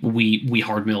we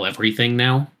hard mill everything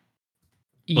now.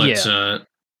 But Yeah.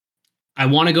 I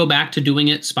want to go back to doing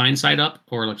it spine side up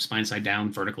or like spine side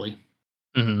down vertically.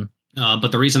 Hmm. But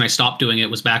the reason I stopped doing it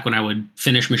was back when I would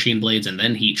finish machine blades and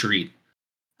then heat treat.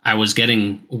 I was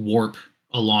getting warp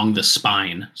along the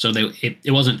spine, so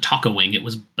it wasn't tacoing, it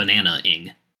was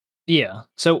banana-ing. Yeah.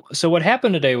 So what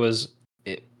happened today was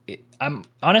I'm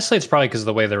honestly it's probably because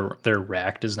the way they're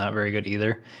racked is not very good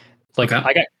either. Like Okay,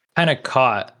 I got kind of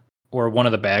caught, or one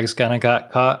of the bags kind of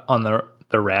got caught on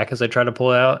the rack as I tried to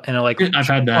pull it out, and it like I've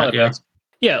had one of that. the Yeah. bags.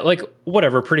 Yeah, like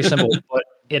whatever, pretty simple. But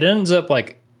it ends up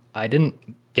like I didn't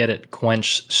get it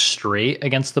quenched straight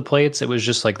against the plates. It was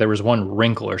just like there was one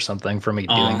wrinkle or something for me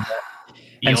doing Oh, that.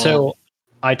 And yo. so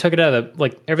I took it out of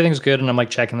like everything's good, and I'm like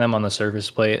checking them on the surface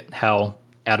plate. How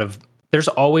out of there's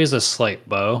always a slight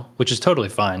bow, which is totally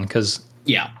fine because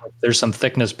Yeah. there's some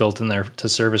thickness built in there to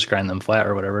surface grind them flat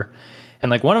or whatever. And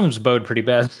like one of them's bowed pretty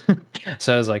bad.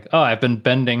 So I was like, oh, I've been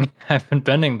bending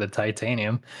the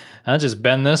titanium. I'll just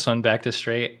bend this one back to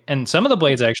straight. And some of the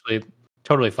blades actually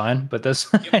totally fine, but this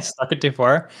Yep. I stuck it too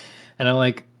far. And I'm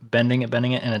like bending it,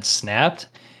 and it snapped.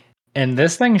 And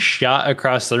this thing shot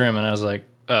across the room, and I was like,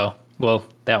 oh, well,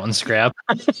 that one's scrap.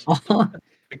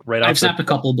 Like right I've off the snapped a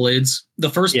couple blades. The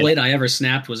first yeah. blade I ever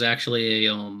snapped was actually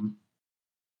a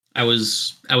I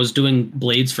was doing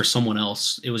blades for someone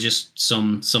else. It was just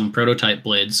some prototype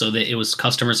blades, so that it was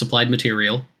customer supplied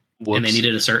material, and they Whoops.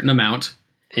 needed a certain amount,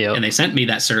 and Yep. they sent me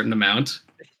that certain amount,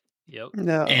 Yep.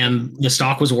 No. and the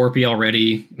stock was warpy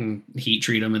already. And heat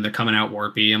treat them, and they're coming out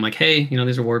warpy. I'm like, hey,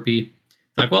 these are warpy.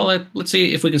 They're like, well, let's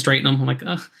see if we can straighten them. I'm like,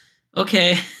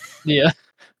 okay. Yeah.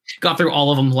 Got through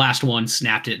all of them. Last one,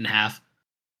 snapped it in half.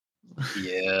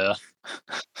 Yeah.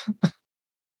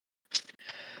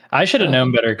 I should have Uh,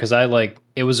 known better because I like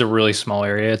it was a really small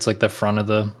area. It's like the front of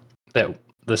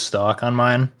the stock on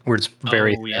mine where it's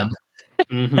very Oh yeah. thin.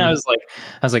 I Hmm. was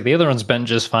like, the other one's bent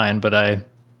just fine, but I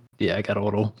got a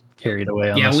little carried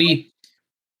away on Yeah, this we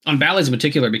on Bally's in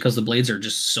particular because the blades are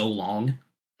just so long.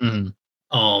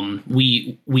 one.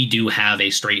 We do have a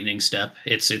straightening step.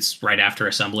 It's right after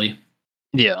assembly.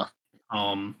 Yeah.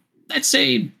 Um, I'd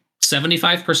say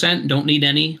 75% don't need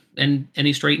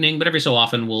any straightening, but every so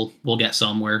often we'll get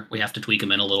some where we have to tweak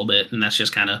them in a little bit, and that's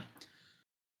just kind of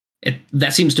it.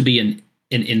 That seems to be an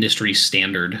industry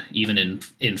standard, even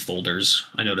in folders.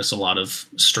 I notice a lot of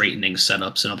straightening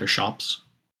setups in other shops.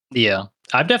 Yeah.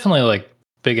 I've definitely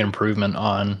big improvement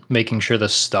on making sure the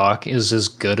stock is as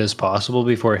good as possible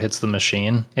before it hits the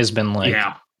machine has been like,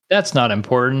 Yeah. that's not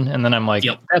important. And then I'm like,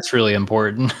 Yep. that's really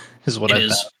important is what It I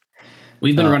found. is.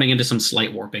 We've been Uh, running into some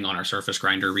slight warping on our surface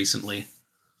grinder recently.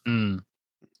 mm.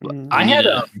 We I need had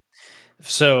a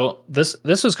so this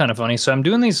was kind of funny. So I'm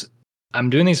doing these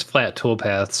flat tool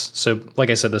paths. So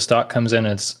like I said, the stock comes in,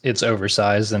 it's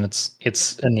oversized and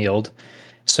it's annealed.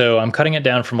 So I'm cutting it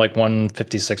down from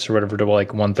 156 or whatever to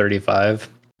 135,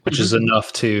 which is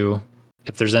enough to,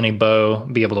 if there's any bow,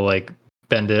 be able to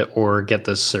bend it or get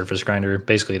this surface grinder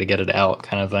basically to get it out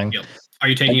kind of thing. Yep. Are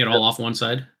you taking And it all off one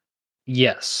side?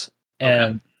 yes. Okay.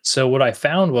 And so what I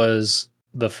found was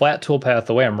the flat tool path,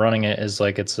 the way I'm running it is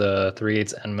it's a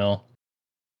 3/8 end mill.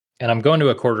 And I'm going to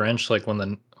a 1/4 inch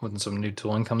when some new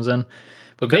tooling comes in.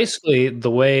 But Okay. basically the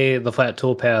way the flat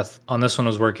tool path on this one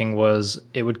was working was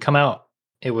it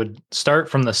would start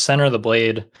from the center of the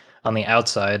blade on the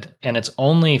outside, and it's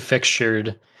only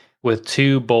fixtured with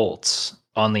 2 bolts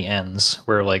on the ends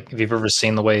where if you've ever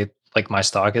seen the way my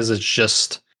stock is, it's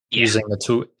just Yeah. using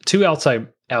the two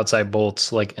outside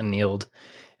bolts annealed.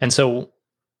 And so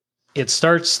the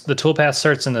toolpath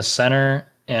starts in the center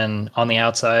and on the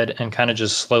outside and kind of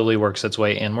just slowly works its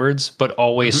way inwards, but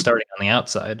always Hmm. starting on the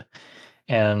outside.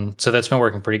 And so that's been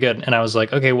working pretty good. And I was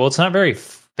like, okay, well, it's not very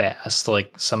fast.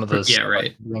 Like some of the Yeah. stuff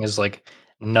Right. I'm doing is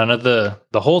none of the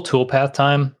whole toolpath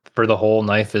time for the whole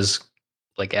knife is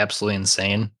absolutely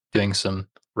insane, doing some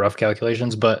rough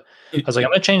calculations. But I was like,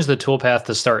 I'm gonna change the toolpath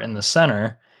to start in the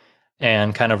center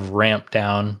and kind of ramp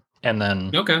down and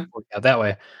then Okay. work out that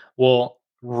way. Well,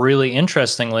 really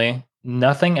interestingly,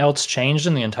 nothing else changed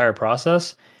in the entire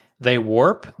process. They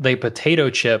potato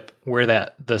chip where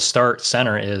the start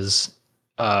center is,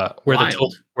 Wild.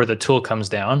 where the tool comes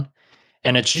down,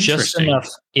 and it's just Interesting. enough.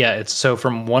 Yeah, it's so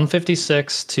from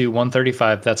 156 to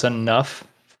 135. That's enough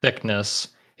thickness.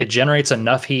 It generates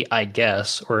enough heat, I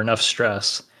guess, or enough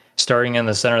stress starting in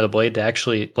the center of the blade to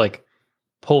actually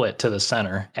pull it to the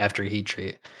center after heat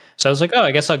treat. So I was like, oh,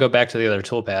 I guess I'll go back to the other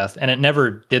toolpath. And it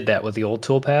never did that with the old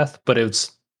toolpath, but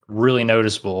it's really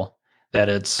noticeable that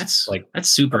it's like That's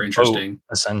a super boat interesting.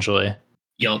 essentially.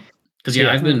 Yup. Because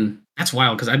yeah, Yeah. that's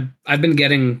wild. Because I've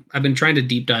been trying to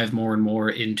deep dive more and more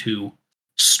into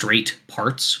straight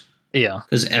parts. Yeah.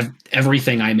 Because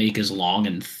everything I make is long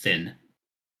and thin.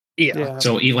 Yeah. Yeah.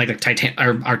 So even like the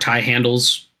our tie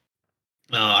handles.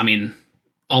 I mean,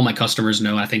 all my customers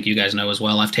know. I think you guys know as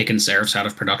well. I've taken serifs out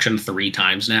of production 3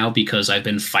 times now because I've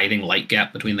been fighting light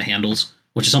gap between the handles,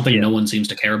 which is something Yeah. no one seems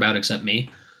to care about except me.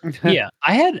 Yeah.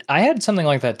 I had something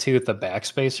like that too with the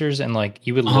backspacers, and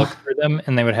you would look through them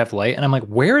and they would have light. And I'm like,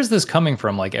 where is this coming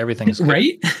from? Everything's good.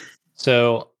 Right?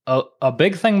 So a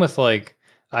big thing with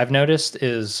I've noticed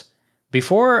is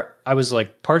before I was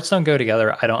parts don't go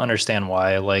together. I don't understand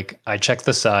why. I check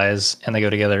the size and they go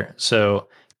together. So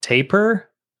taper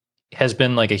has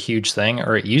been a huge thing,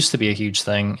 or it used to be a huge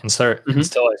thing, and Mhm.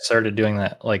 until I started doing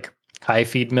that high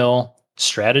feed mill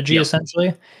strategy Yep.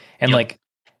 essentially, and Yep.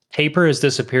 taper has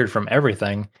disappeared from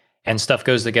everything, and stuff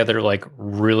goes together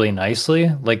really nicely.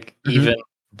 Mhm. Even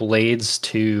blades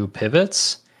to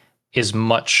pivots is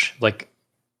much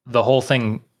the whole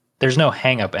thing. There's no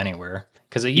hang up anywhere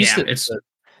because it used Yeah, to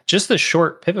just the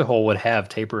short pivot hole would have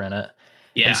taper in it,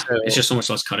 and it's so just so much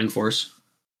less cutting force.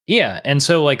 yeah, and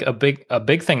so a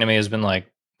big thing to me has been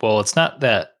well, it's not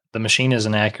that the machine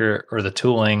isn't accurate or the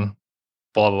tooling,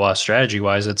 blah blah blah, strategy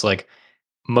wise. It's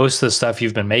most of the stuff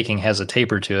you've been making has a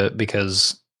taper to it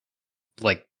because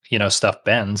stuff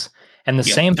bends. And the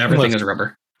Yep. same thing Everything with is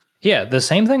rubber. yeah, the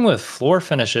same thing with floor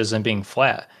finishes and being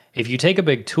flat. If you take a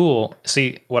big tool,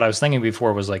 see what I was thinking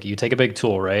before was you take a big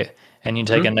tool, right? And you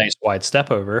take a Mhm. nice wide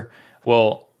step over.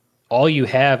 Well, all you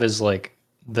have is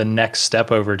the next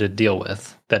step over to deal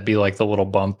with. That'd be the little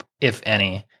bump, if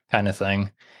any, kind of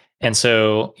thing. And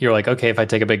so you're okay, if I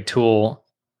take a big tool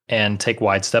and take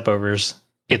wide step overs,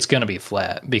 it's going to be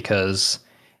flat because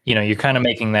you're kind of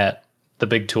making the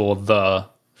big tool the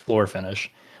floor finish.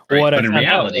 Right. What I But in found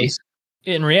out reality, was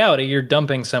in reality you're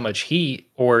dumping so much heat,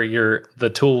 or the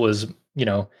tool is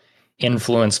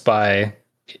influenced by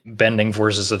bending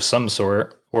forces of some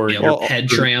sort, or Yeah, your head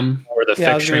tram. or the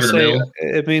Yeah, I was fixture. gonna Trim say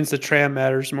mill. it means the tram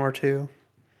matters more too.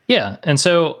 Yeah, and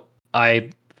so I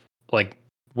like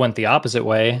went the opposite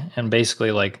way and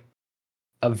basically like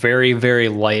a very very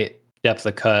light depth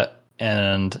of cut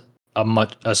and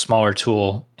a smaller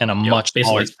tool and a Yep, much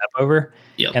smaller basically. step over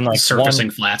Yep, and like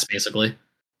surfacing flats basically.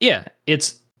 yeah,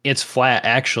 it's flat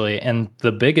actually, and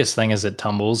the biggest thing is it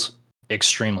tumbles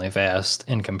extremely fast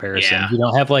in comparison. Yeah. You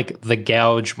don't have like the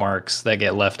gouge marks that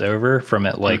get left over from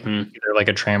it, like either like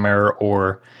a tram error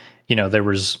or there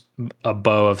was a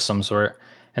bow of some sort.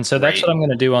 And so that's Right. what I'm going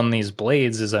to do on these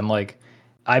blades is I'm like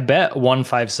I bet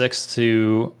 156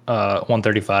 to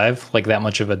 135, like that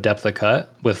much of a depth of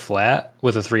cut with flat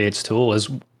with a 3/8 tool is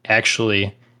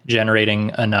actually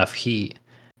generating enough heat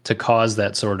to cause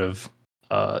that sort of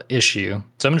issue.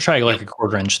 So I'm gonna try like a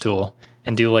 1/4 inch tool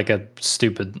and do like a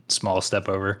stupid small step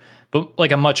over, but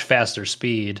like a much faster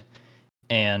speed.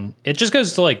 And it just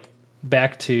goes to like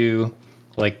back to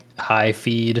like high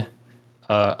feed,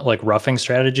 like roughing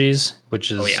strategies,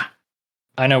 which is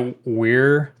I know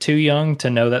we're too young to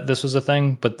know that this was a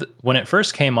thing, but when it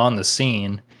first came on the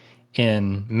scene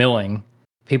in milling,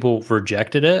 people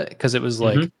rejected it because it was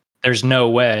like, there's no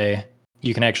way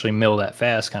you can actually mill that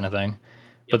fast kind of thing.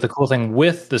 But the cool thing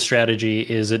with the strategy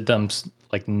is it dumps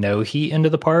like no heat into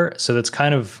the part. So that's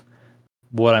kind of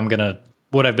what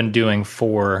what I've been doing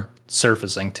for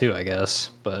surfacing too, I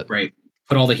guess. But Right.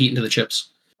 Put all the heat into the chips.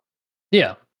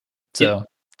 yeah. So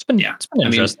it's been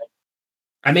interesting.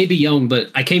 I may be young, but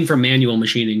I came from manual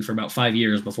machining for about 5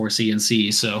 years before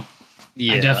CNC, so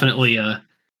I definitely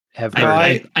have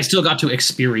I still got to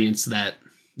experience that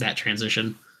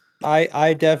transition.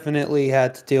 I definitely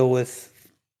had to deal with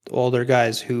older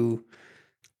guys who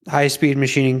high speed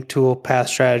machining tool path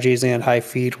strategies and high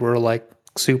feed were like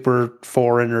super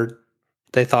foreign, or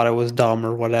they thought it was dumb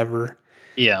or whatever.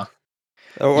 Yeah.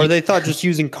 Or they thought just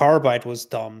using carbide was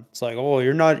dumb. It's like, oh,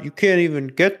 you can't even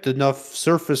get enough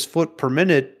surface foot per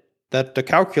minute that the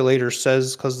calculator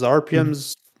says because the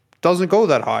RPMs doesn't go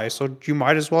that high. So you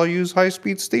might as well use high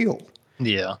speed steel.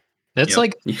 Yeah. It's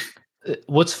like,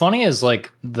 what's funny is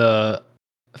like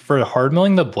for hard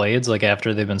milling the blades, like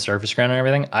after they've been surface ground and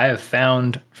everything, I have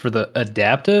found for the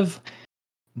adaptive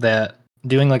that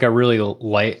doing like a really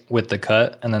light with the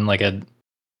cut and then like a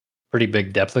pretty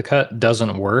big depth of cut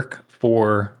doesn't work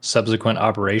for subsequent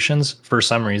operations for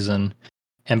some reason.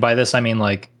 And by this, I mean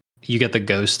like you get the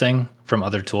ghosting from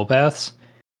other tool paths.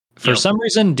 For some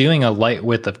reason, doing a light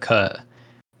width of cut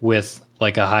with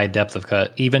like a high depth of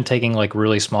cut, even taking like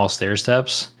really small stair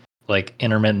steps, like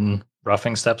intermittent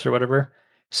roughing steps or whatever,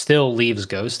 still leaves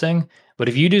ghosting. But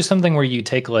if you do something where you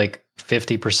take like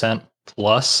 50%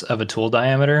 plus of a tool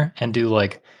diameter and do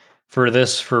like for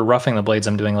roughing the blades,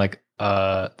 I'm doing like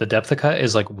the depth of cut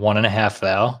is like 1.5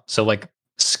 thou. So like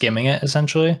skimming it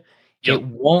essentially. It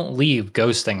won't leave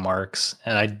ghosting marks.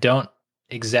 And I don't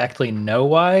exactly know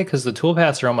why, because the tool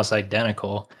paths are almost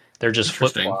identical. They're just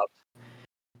flip flopped.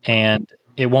 And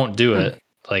it won't do it.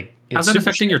 Like, how's that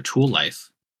affecting your tool life?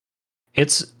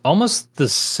 It's almost the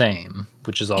same,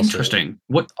 which is also interesting.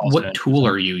 What tool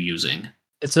are you using?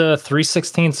 It's a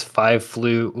 3/16 5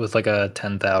 flute with like a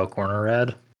 10 thou corner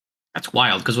rad. That's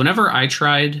wild, because whenever I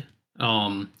tried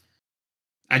to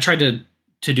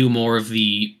do more of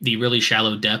the really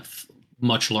shallow depth,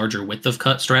 much larger width of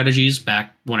cut strategies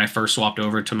back when I first swapped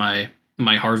over to my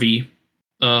Harvey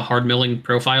hard milling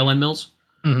profile end mills.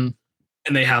 And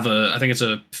they have I think it's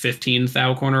a 15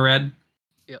 thou corner rad.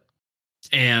 Yep.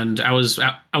 And I was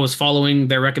following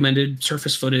their recommended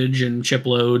surface footage and chip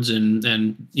loads and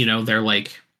they're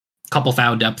like couple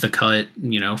thou depth of cut,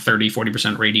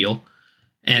 30-40% radial.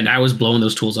 And I was blowing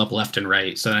those tools up left and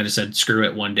right. So I just said, screw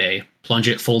it one day, plunge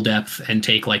it full depth and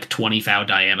take like 20 thou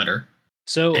diameter.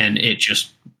 And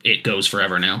it goes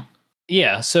forever now.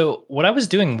 Yeah. So what I was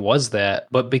doing was that,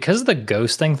 but because of the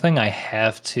ghosting thing, I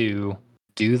have to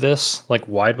do this like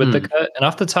wide with the cut. And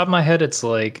off the top of my head, it's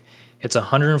like, it's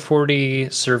 140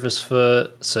 surface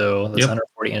foot. So that's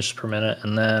 140 inches per minute.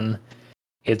 And then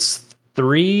it's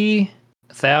 3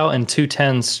 thou and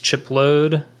 2/10 chip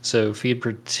load. So feed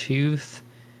per tooth.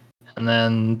 And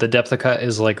then the depth of cut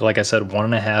is like I said,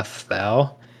 1.5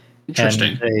 thou.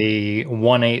 Interesting. And a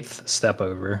 1/8 step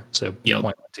over. So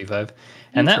 0.125.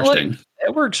 And that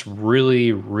works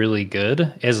really, really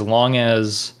good as long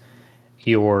as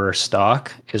your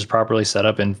stock is properly set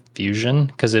up in Fusion.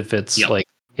 Because if it's like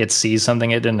it sees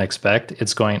something it didn't expect,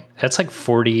 that's like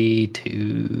 40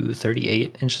 to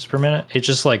 38 inches per minute. It's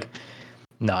just like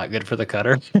not good for the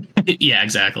cutter. Yeah,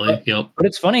 exactly. But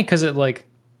it's funny because it like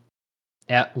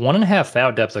at 1.5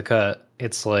 thou depth of cut,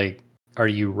 it's like are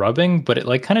you rubbing? But it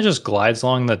like kind of just glides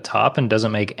along the top and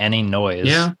doesn't make any noise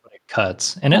Yeah. when it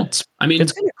cuts. And Well, it's I mean,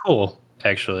 kind of cool,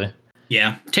 actually.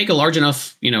 yeah, take a large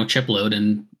enough, chip load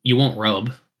and you won't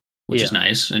rub, which is Yeah.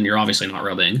 nice, and you're obviously not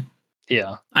rubbing.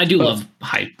 Yeah. I do But love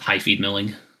high feed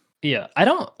milling. yeah, I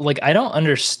don't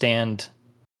understand.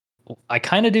 I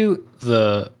kind of do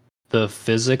the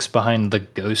physics behind the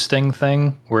ghosting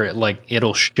thing where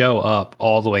it'll show up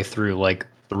all the way through like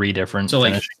three different So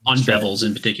like finishing on bevels in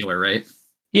strategies. particular, right?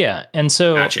 Yeah, and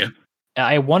so Gotcha.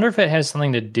 I wonder if it has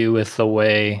something to do with the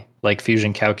way like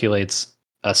Fusion calculates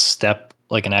a step,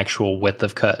 like an actual width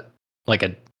of cut, like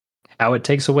a how it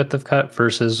takes a width of cut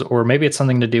versus, or maybe it's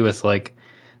something to do with like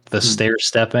the stair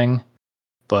stepping,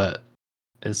 but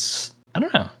I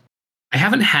don't know. I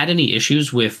haven't had any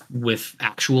issues with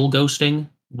actual ghosting.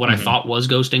 What I Mhm. thought was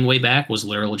ghosting way back was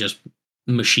literally just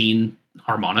machine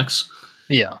harmonics.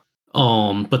 Yeah.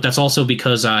 But that's also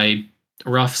because I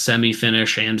rough, semi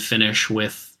finish, and finish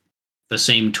with the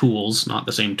same tools, not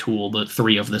the same tool, but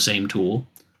three of the same tool.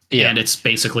 Yeah. And it's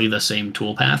basically the same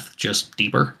tool path, just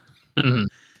deeper. Mhm.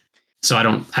 So I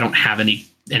don't have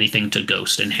anything to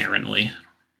ghost inherently.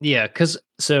 Yeah,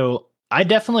 so I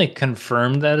definitely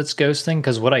confirmed that it's ghosting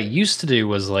because what I used to do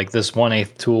was like this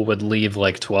 1/8 tool would leave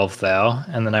like 12 thou,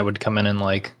 and then I would come in and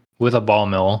like with a ball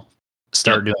mill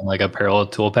start doing like a parallel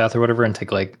tool path or whatever and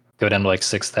take like go down to like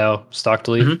 6 thou stock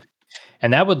to leave. Mhm.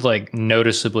 And that would like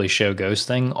noticeably show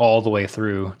ghosting all the way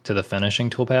through to the finishing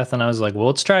tool path. And I was like, well,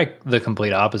 let's try the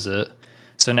complete opposite.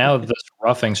 So now this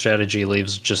roughing strategy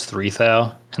leaves just 3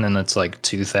 thou, and then it's like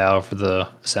 2 thou for the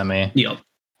semi. Yep.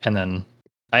 And then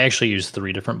I actually use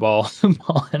 3 different ball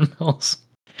end mills.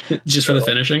 Just for the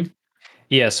finishing?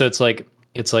 Yeah, so it's like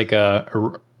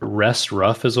a rest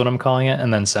rough is what I'm calling it,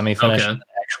 and then semi finish Okay. and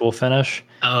actual finish.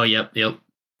 Oh, yep.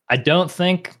 I don't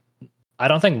think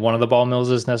one of the ball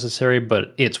mills is necessary,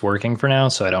 but it's working for now,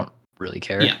 so I don't really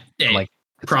care. Yeah. Hey, Like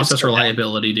process it's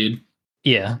reliability, dude.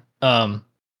 yeah.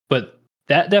 But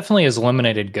that definitely has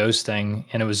eliminated ghosting,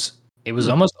 and it was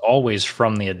almost always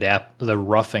from the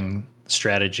roughing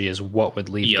strategy is what would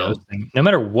leave ghosting. No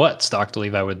matter what stock to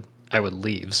leave, I would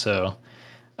leave. So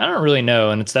I don't really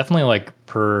know, and it's definitely like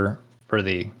for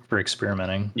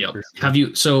experimenting. Yep. For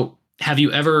sure. Have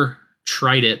you ever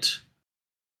tried it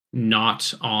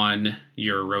not on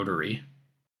your rotary?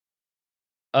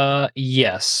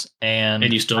 Yes, and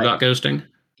you still got ghosting?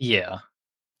 Yeah.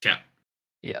 Yeah.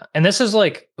 Yeah. And this is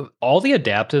like all the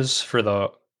adaptives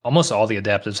almost all the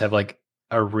adaptives have like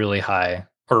a really high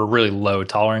or a really low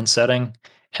tolerance setting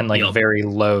and like very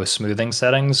low smoothing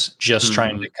settings, just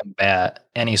trying to combat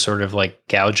any sort of like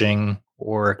gouging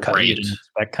or cut you didn't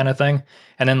expect kind of thing.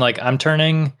 And then like I'm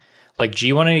turning like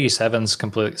G187's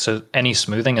completely, so any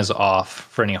smoothing is off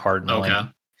for any hard milling. Okay.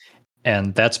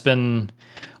 And that's been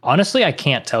honestly, I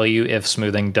can't tell you if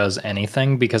smoothing does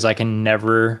anything because I can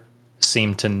never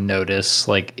seem to notice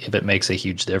like if it makes a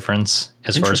huge difference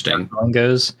as far as milling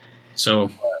goes. So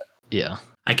yeah,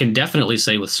 I can definitely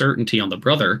say with certainty on the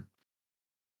brother,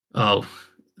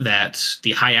 that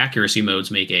the high accuracy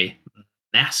modes make a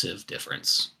massive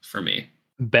difference for me.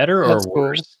 Better or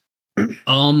worse?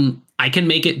 I can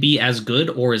make it be as good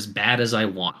or as bad as I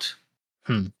want.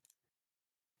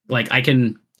 Like I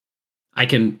can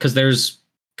because there's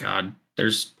 20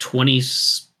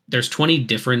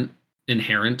 different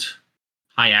inherent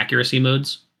high accuracy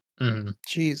modes.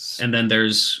 Jeez. And then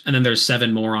there's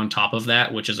 7 more on top of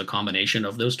that, which is a combination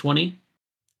of those 20.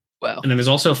 Wow. And then there's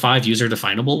also 5 user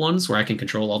definable ones where I can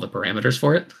control all the parameters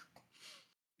for it.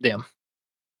 Damn.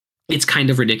 It's kind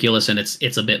of ridiculous, and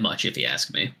it's a bit much if you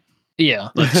ask me. Yeah.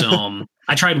 But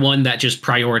I tried one that just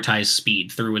prioritized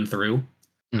speed through and through.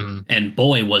 And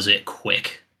boy was it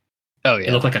quick. Oh yeah.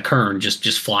 It looked like a kern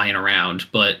just flying around,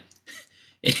 but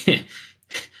a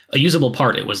usable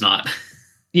part it was not.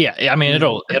 Yeah, I mean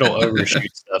it'll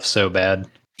overshoot stuff so bad.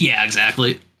 Yeah,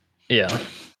 exactly. Yeah.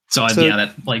 So I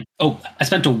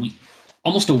spent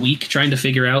almost a week trying to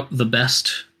figure out the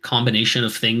best combination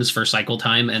of things for cycle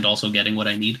time and also getting what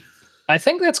I need. I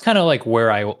think that's kind of like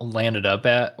where I landed up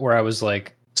at, where I was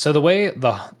like, so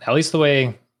at least the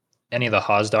way any of the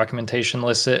Haas documentation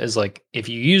lists it is like if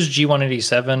you use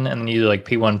G187 and then you do like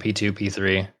P1, P2,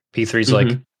 P3, P3's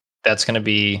like that's going to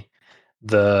be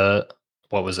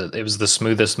what was it? It was the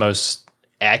smoothest, most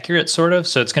accurate sort of.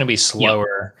 So it's going to be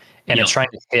slower and it's trying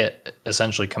to hit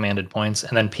essentially commanded points.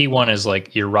 And then P1 is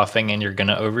like you're roughing and you're going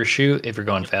to overshoot if you're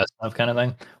going fast enough kind of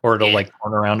thing, or it'll like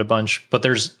turn around a bunch. But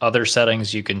there's other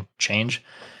settings you can change.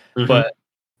 But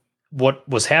what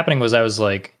was happening was I was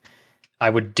like, I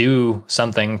would do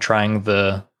something trying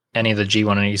any of the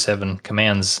G187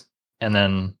 commands. And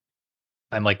then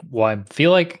I'm like, well, I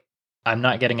feel like I'm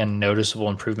not getting a noticeable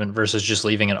improvement versus just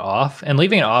leaving it off. And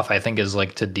leaving it off, I think, is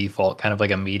like to default, kind of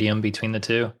like a medium between the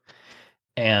two.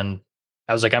 And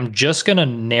I was like, I'm just gonna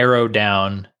narrow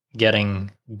down getting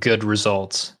good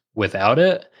results without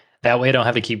it. That way I don't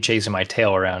have to keep chasing my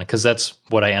tail around, because that's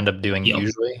what I end up doing Yep.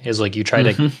 usually, is like you try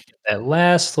to Mm-hmm. get that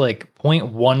last like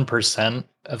 0.1%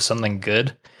 of something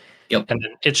good. Yep. And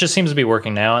it just seems to be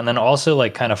working now. And then also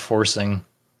like kind of forcing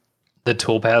the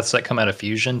toolpaths that come out of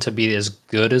Fusion to be as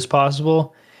good as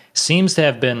possible seems to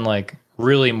have been like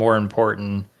really more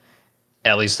important,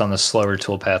 at least on the slower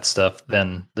toolpath stuff,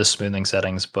 than the smoothing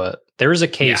settings. But there is a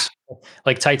Yeah. case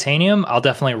like titanium, I'll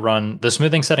definitely run the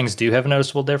smoothing settings do have a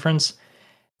noticeable difference.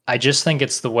 I just think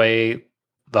it's the way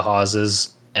the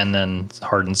Hawes and then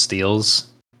hardened steels.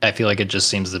 I feel like it just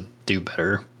seems to do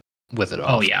better with it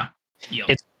off. Oh yeah.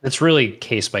 Yep. It's really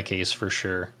case by case for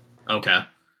sure. Okay.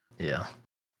 Yeah.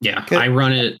 Yeah. Okay. I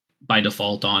run it by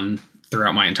default on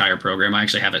throughout my entire program. I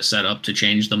actually have it set up to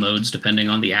change the modes depending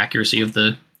on the accuracy of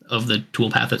the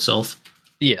toolpath itself.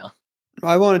 Yeah.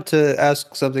 I wanted to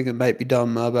ask something that might be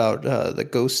dumb about the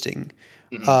ghosting.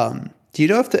 Mhm. Do you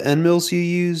know if the end mills you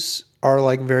use are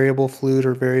like variable flute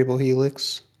or variable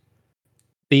helix?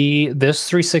 This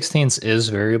 3/16 is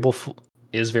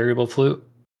variable flute.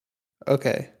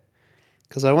 Okay,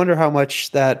 because I wonder how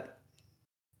much that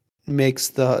makes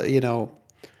the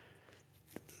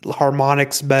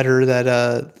harmonics better.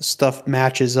 That stuff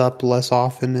matches up less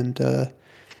often, and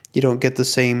you don't get the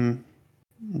same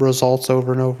results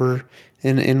over and over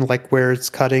in like where it's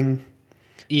cutting.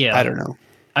 I Yeah. don't know.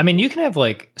 I mean, you can have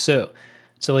like so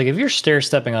like if you're stair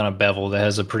stepping on a bevel that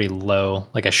has a pretty low,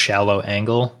 like a shallow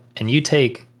angle, and you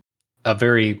take a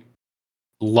very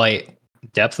light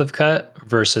depth of cut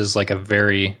versus like a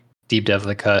very deep depth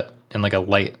of cut and like a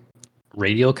light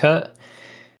radial cut,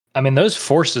 I mean, those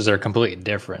forces are completely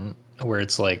different, where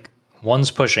it's like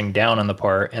one's pushing down on the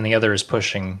part and the other is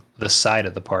pushing the side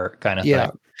of the part kind of thing. Yeah,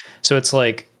 So it's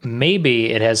like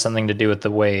maybe it has something to do with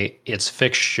the way it's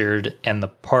fixtured and the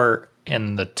part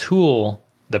and the tool,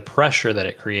 the pressure that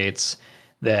it creates,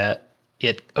 that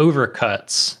it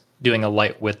overcuts doing a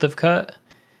light width of cut.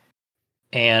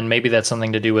 And maybe that's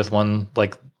something to do with one,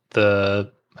 like the,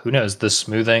 who knows, the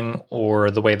smoothing or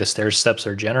the way the stair steps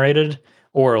are generated,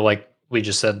 or like we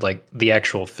just said, like the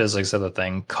actual physics of the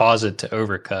thing cause it to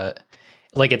overcut.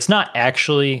 Like it's not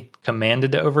actually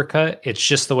commanded to overcut, it's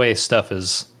just the way stuff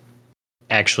is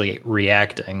actually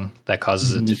reacting that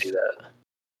causes it to do that.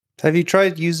 have you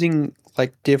tried using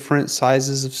like different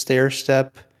sizes of stair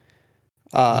step?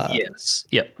 Yes.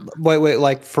 Yep. Wait,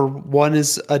 like for one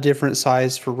is a different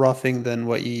size for roughing than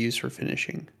what you use for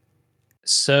finishing.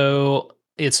 So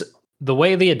it's the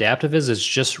way the adaptive is, it's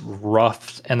just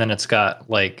roughed and then it's got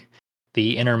like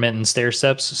the intermittent stair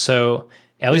steps. So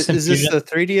at least in Is this Fusion, the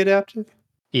 3D adaptive?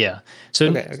 yeah. So,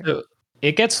 Okay. so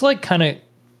it gets like kind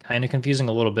of confusing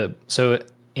a little bit. So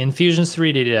in Fusion's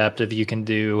 3D adaptive,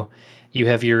 you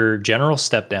have your general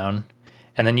step down,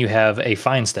 and then you have a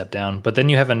fine step down, but then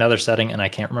you have another setting, and I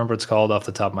can't remember what it's called off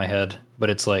the top of my head, but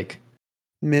it's like,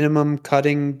 Minimum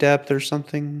cutting depth or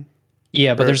something?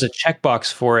 yeah, but Or there's a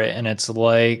checkbox for it, and it's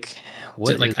like, Is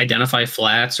what it is, like identify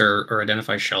flats or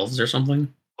identify shelves or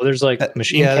something? well, there's like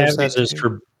machine yeah, there's that cavities is too.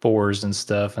 for bores and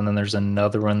stuff, and then there's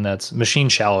another one that's machine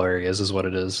shallow areas is what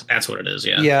it is. That's what it is.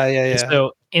 Yeah. And Yeah.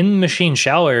 so in machine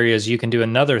shallow areas, you can do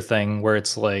another thing where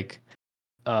it's like,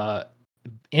 uh,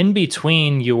 in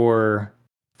between your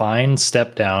fine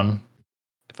step down,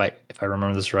 if I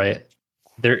remember this right,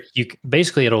 there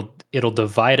basically it'll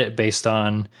divide it based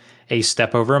on a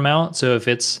step over amount. So if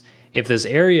this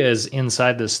area is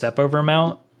inside the step over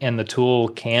amount and the tool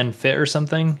can fit or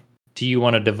something, do you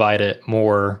want to divide it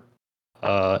more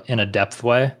in a depth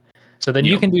way? So then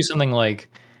you Yep. can do something like,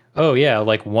 oh yeah,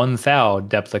 like 1 thou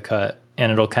depth of cut,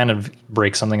 and it'll kind of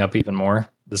break something up even more.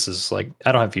 This is like,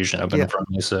 I don't have Fusion open Yeah. in front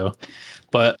of me, so,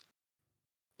 but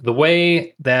the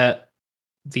way that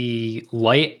the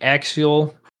light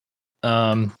axial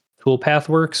toolpath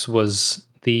works was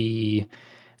the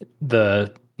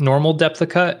normal depth of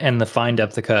cut and the fine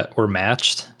depth of cut were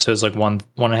matched. So it's like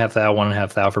 1.5 thou,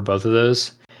 1.5 thou for both of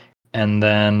those. And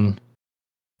then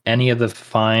any of the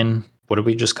fine, what did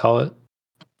we just call it?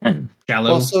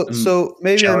 Shallow. Well, so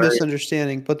maybe I'm Shallow area.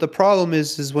 misunderstanding, but the problem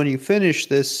is when you finish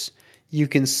this, you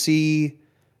can see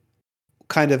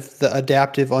kind of the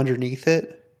adaptive underneath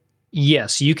it.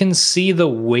 Yes, you can see the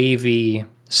wavy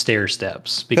stair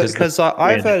steps because Because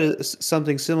I've had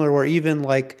something similar where even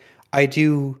like I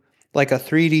do like a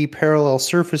 3D parallel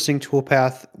surfacing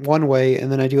toolpath one way, and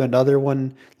then I do another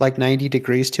one like 90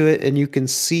 degrees to it, and you can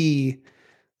see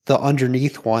the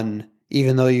underneath one,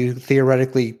 even though you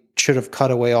theoretically should have cut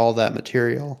away all that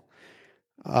material.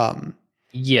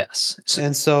 Yes.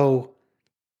 And so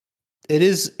it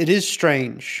is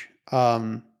strange.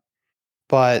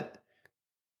 But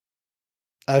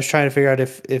I was trying to figure out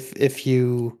if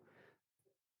you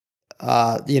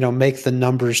make the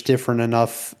numbers different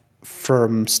enough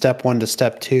from step 1 to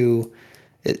step 2,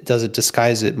 does it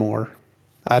disguise it more?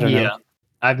 I don't Yeah. know.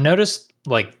 I've noticed,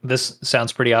 like, this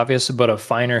sounds pretty obvious, but a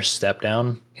finer step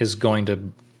down is going to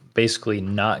basically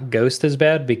not ghost as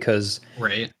bad because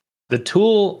Right. the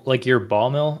tool, like your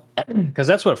ball mill, because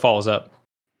that's what follows up.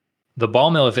 The ball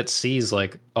mill, if it sees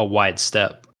like a wide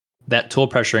step, that tool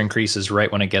pressure increases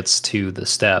right when it gets to the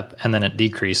step, and then it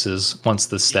decreases once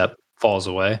the step falls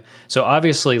away. So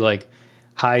obviously, like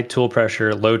high tool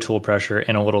pressure, low tool pressure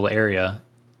in a little area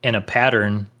in a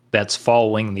pattern that's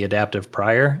following the adaptive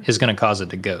prior is going to cause it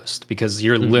to ghost because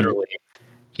you're Mhm. literally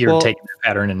you're taking Well, the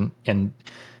pattern and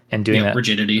doing Yeah, that.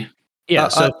 rigidity. Yeah.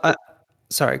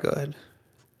 sorry, go ahead.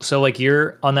 So like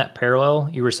you're on that parallel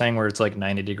you were saying where it's like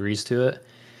 90 degrees to it.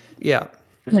 Yeah.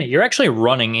 You're actually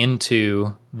running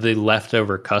into the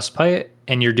leftover cusp height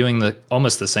and you're doing the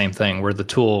almost the same thing where the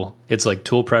tool it's like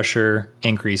tool pressure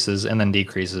increases and then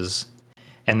decreases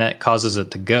and that causes it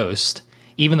to ghost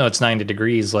even though it's 90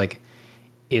 degrees like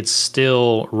it's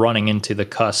still running into the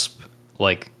cusp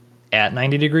like at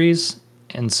 90 degrees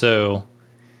and so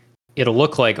it'll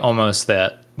look like almost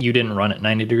that you didn't run at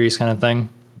 90 degrees kind of thing.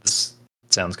 This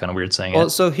sounds kind of weird saying Well,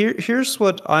 it. so here's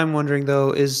what I'm wondering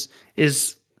though is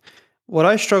what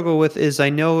I struggle with is I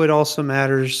know it also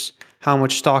matters how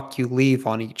much stock you leave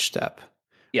on each step,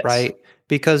 Yes. right?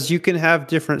 Because you can have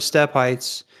different step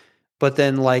heights, but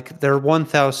then like they're 1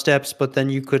 thou steps, but then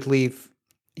you could leave,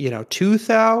 2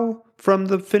 thou from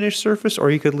the finished surface,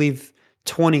 or you could leave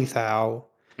 20 thou,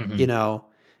 Hmm. you know,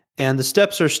 and the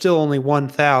steps are still only 1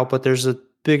 thou, but there's a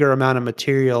bigger amount of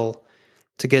material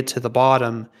to get to the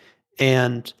bottom.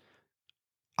 And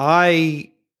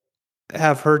I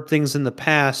have heard things in the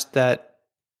past that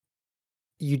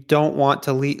you don't want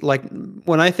to leave. Like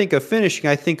when I think of finishing,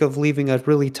 I think of leaving a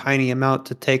really tiny amount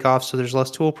to take off so there's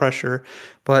less tool pressure.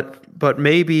 But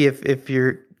maybe if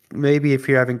you're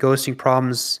having ghosting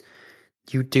problems,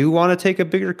 you do want to take a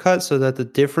bigger cut so that the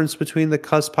difference between the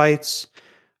cusp heights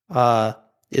uh,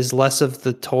 is less of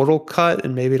the total cut,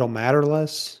 and maybe it'll matter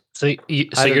less. So I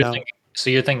don't know.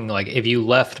 you're thinking like if you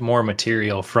left more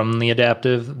material from the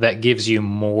adaptive, that gives you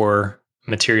more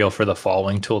material for the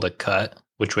following tool to cut,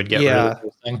 which would get really Yeah,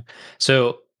 interesting.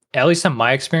 So at least in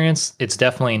my experience, it's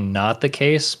definitely not the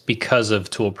case because of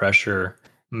tool pressure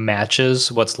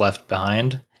matches what's left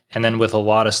behind. And then with a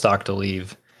lot of stock to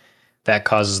leave, that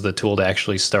causes the tool to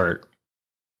actually start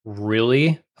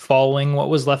really following what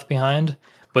was left behind,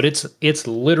 but it's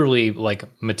literally like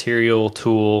material,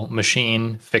 tool,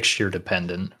 machine, fixture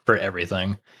dependent for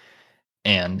everything.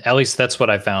 And at least that's what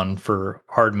I found for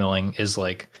hard milling is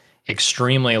like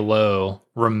extremely low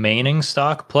remaining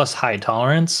stock plus high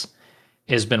tolerance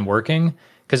has been working.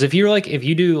 Because if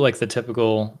you do like the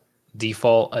typical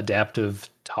default adaptive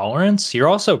tolerance, you're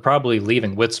also probably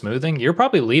leaving with smoothing. You're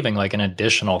probably leaving like an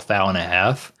additional thou and a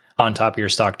half on top of your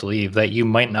stock to leave that you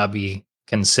might not be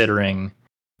considering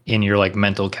in your like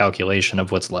mental calculation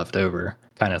of what's left over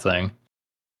kind of thing.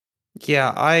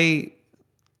 yeah.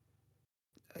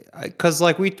 Because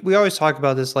like we always talk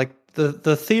about this, like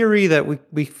the theory that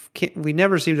we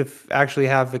never seem to actually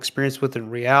have experience with in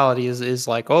reality is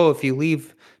like, oh, if you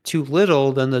leave too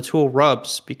little, then the tool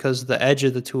rubs because the edge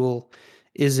of the tool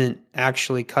isn't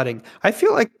actually cutting. I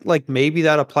feel like maybe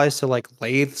that applies to like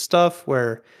lathe stuff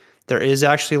where there is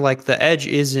actually like the edge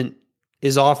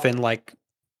is often like,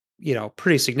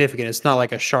 pretty significant. It's not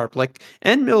like a sharp, like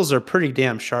end mills are pretty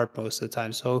damn sharp most of the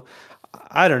time. So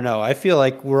I don't know. I feel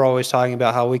like we're always talking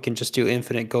about how we can just do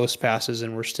infinite ghost passes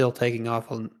and we're still taking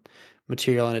off on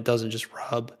material and it doesn't just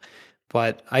rub.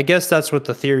 But I guess that's what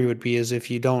the theory would be is if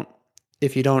you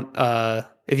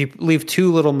leave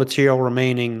too little material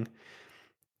remaining,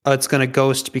 it's going to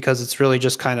ghost because it's really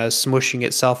just kind of smushing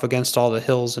itself against all the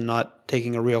hills and not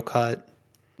taking a real cut.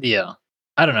 Yeah.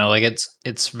 I don't know, like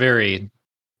it's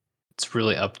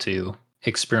really up to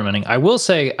experimenting. I will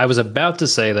say I was about to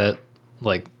say that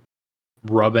like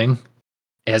rubbing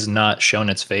has not shown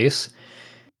its face.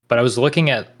 But I was looking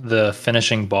at the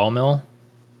finishing ball mill,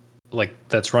 like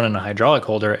that's running a hydraulic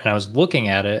holder, and I was looking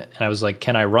at it and I was like,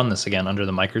 can I run this again under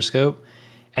the microscope?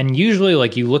 And usually,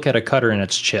 like you look at a cutter and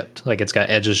it's chipped, like it's got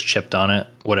edges chipped on it,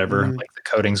 whatever, Mm, like the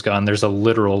coating's gone. There's a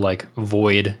literal like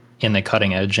void in the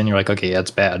cutting edge, and you're like, okay,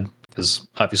 that's bad because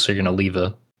obviously you're gonna leave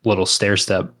a little stair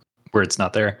step where it's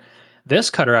not there. This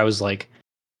cutter, I was like,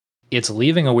 it's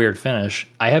leaving a weird finish.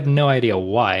 I have no idea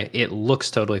why. It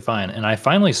looks totally fine. And I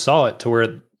finally saw it to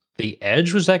where the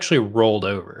edge was actually rolled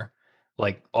over,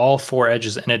 like all four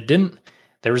edges, and it didn't.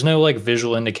 There was no like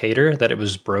visual indicator that it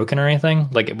was broken or anything.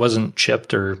 Like it wasn't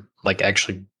chipped or like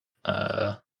actually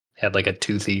had like a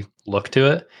toothy look to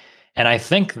it. And I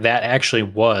think that actually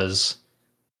was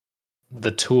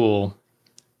the tool,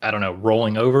 I don't know,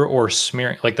 rolling over or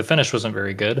smearing. Like the finish wasn't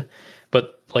very good,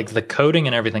 but like the coating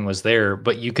and everything was there,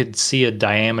 but you could see a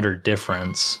diameter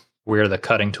difference where the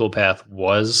cutting tool path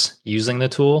was using the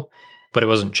tool, but it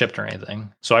wasn't chipped or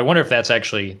anything. So I wonder if that's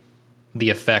actually the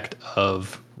effect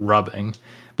of rubbing.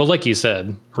 But like you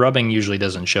said, rubbing usually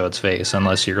doesn't show its face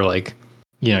unless you're like,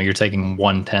 you're taking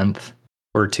 1/10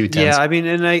 or 2/10. Yeah, I mean,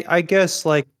 and I guess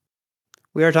like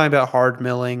we are talking about hard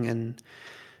milling, and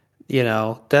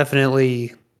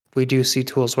definitely we do see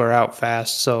tools wear out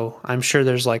fast. So I'm sure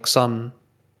there's like some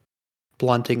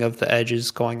blunting of the edges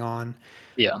going on.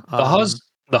 Yeah,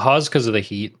 the Haas because of the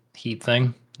heat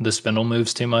thing. The spindle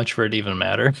moves too much for it to even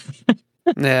matter.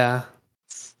 Yeah,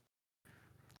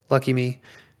 lucky me.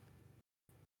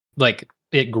 Like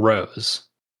it grows.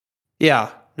 Yeah,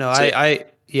 no, So,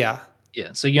 yeah.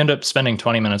 Yeah, so you end up spending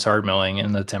 20 minutes hard milling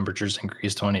and the temperatures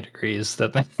increase 20 degrees.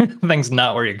 That thing's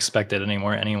not where you expect it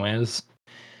anymore anyways.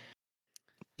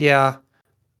 Yeah.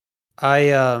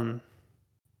 I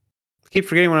keep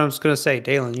forgetting what I was going to say.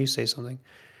 Deylan, you say something.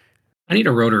 I need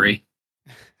a rotary.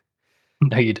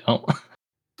 No, you don't.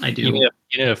 I do. You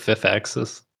need a fifth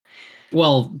axis.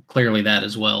 Well, clearly that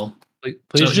as well. Please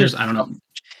so here's, I don't know.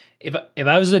 If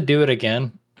I was to do it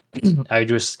again, I would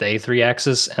just stay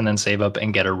 3-axis and then save up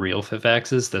and get a real 5th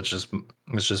axis. It's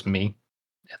just me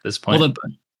at this point. Well,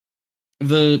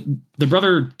 the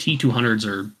Brother T200s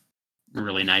are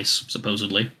really nice,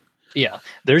 supposedly. Yeah,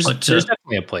 there's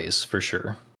definitely a place for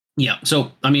sure. Yeah,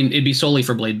 so I mean, it'd be solely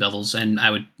for blade bevels, and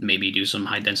I would maybe do some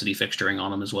high density fixturing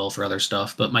on them as well for other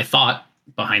stuff. But my thought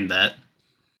behind that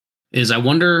is, I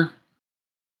wonder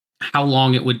how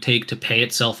long it would take to pay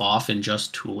itself off in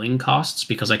just tooling costs,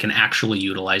 because I can actually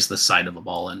utilize the side of a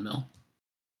ball end mill.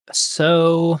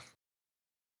 So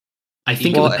I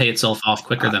think it would pay itself off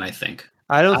quicker than I think.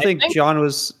 I don't think John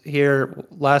was here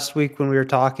last week when we were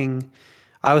talking.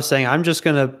 I was saying I'm just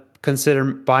going to consider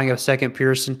buying a second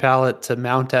Pearson pallet to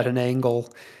mount at an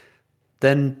angle.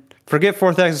 Then forget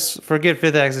 4th axis, forget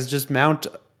 5th axis, just mount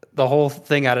the whole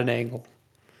thing at an angle.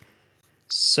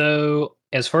 So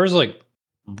as far as like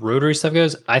rotary stuff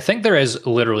goes, I think there is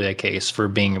literally a case for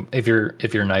being, if you're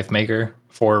a knife maker,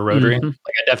 for a rotary. Mm-hmm.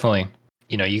 Like I definitely,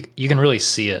 you can really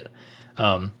see it.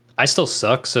 I still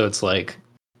suck, so it's like,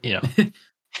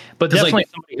 but definitely like,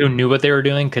 somebody who knew what they were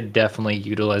doing could definitely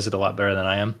utilize it a lot better than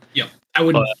I am. Yeah, I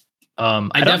would.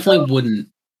 I definitely wouldn't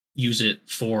use it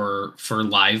for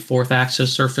live 4th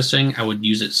axis surfacing. I would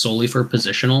use it solely for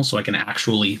positional, so I can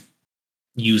actually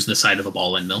use the side of a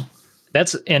ball end mill.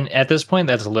 And at this point,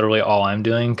 that's literally all I'm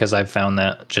doing, because I've found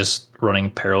that just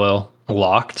running parallel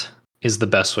locked is the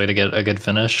best way to get a good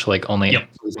finish. Like only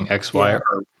using XY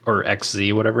or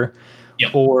XZ, whatever.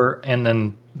 Yep. And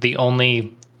then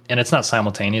and it's not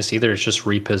simultaneous either. It's just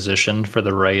repositioned for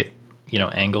the right,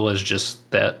 angle is just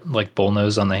that like bull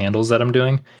nose on the handles that I'm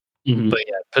doing. Mm-hmm. But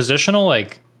yeah, positional,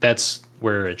 like that's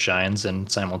where it shines, and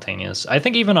simultaneous. I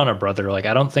think even on a Brother, like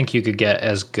I don't think you could get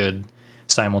as good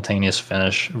simultaneous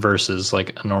finish versus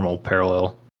like a normal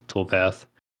parallel toolpath.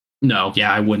 No,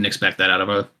 yeah, I wouldn't expect that out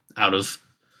of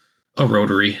a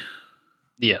rotary.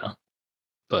 Yeah,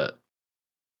 but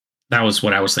that was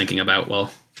what I was thinking about while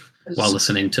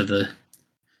listening to the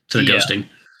ghosting.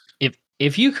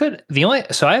 If you could,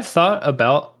 so I've thought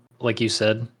about, like you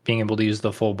said, being able to use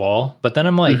the full ball, but then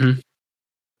I'm like,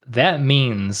 that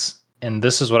means, and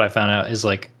this is what I found out, is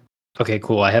like, okay,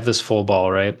 cool, I have this full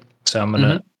ball, right? So I'm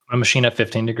gonna machine at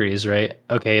 15 degrees, right?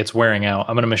 Okay, it's wearing out.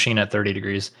 I'm gonna machine at 30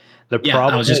 degrees. I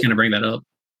was just gonna bring that up.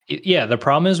 Yeah, the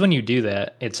problem is when you do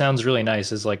that, it sounds really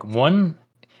nice. Is like and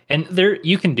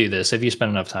you can do this if you spend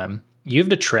enough time. You have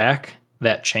to track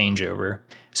that changeover.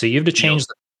 So you have to change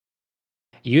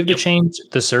change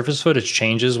the surface footage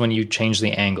changes when you change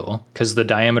the angle, because the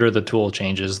diameter of the tool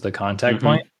changes the contact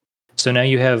point. So now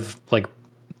you have like,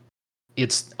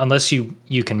 it's, unless you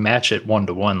can match it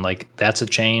 1-to-1, like that's a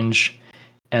change.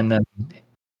 And then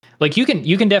like you can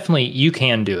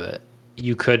do it.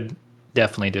 You could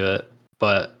definitely do it.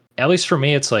 But at least for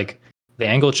me, it's like the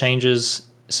angle changes,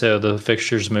 so the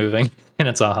fixture's moving and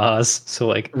it's a Haas. So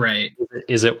like, right.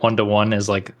 Is it 1-to-1 is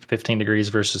like 15 degrees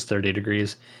versus 30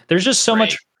 degrees. There's just so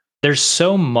much, there's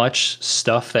so much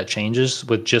stuff that changes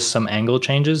with just some angle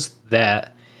changes,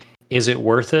 that is it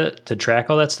worth it to track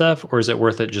all that stuff, or is it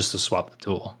worth it just to swap the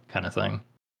tool kind of thing?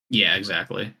 Yeah,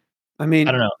 exactly. I mean,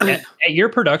 I don't know. At your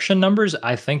production numbers,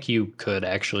 I think you could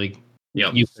actually,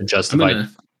 you could justify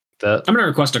that. I'm gonna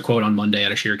request a quote on Monday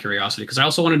out of sheer curiosity because I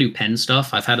also want to do pen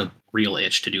stuff. I've had a real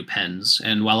itch to do pens,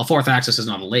 and while a fourth axis is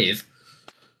not a lathe,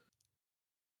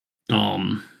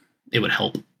 it would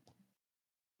help.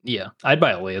 Yeah, I'd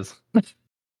buy a lathe.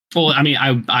 Well, I mean,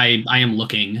 I am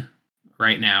looking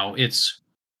right now. It's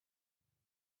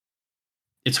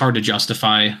hard to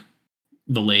justify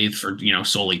the lathe for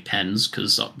solely pens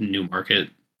because new market.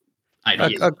 I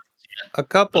don't. A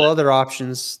couple other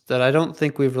options that I don't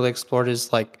think we've really explored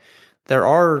is like there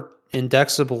are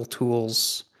indexable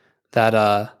tools that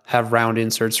have round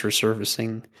inserts for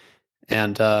surfacing,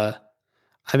 and I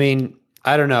mean,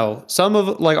 I don't know. Some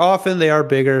of like often they are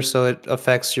bigger, so it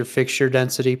affects your fixture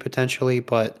density potentially,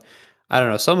 but I don't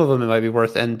know. Some of them it might be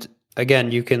worth. And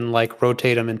again, you can like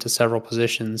rotate them into several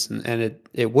positions, and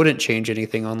it wouldn't change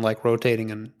anything on like rotating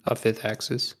in a fifth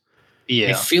axis.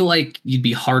 I feel like you'd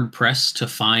be hard pressed to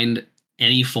find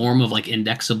any form of like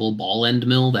indexable ball end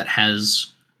mill that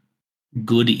has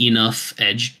good enough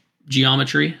edge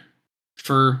geometry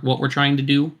for what we're trying to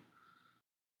do.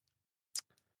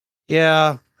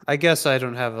 Yeah, I guess I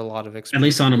don't have a lot of experience. At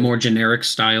least on a more generic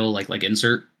style, like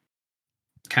insert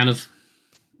kind of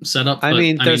setup. I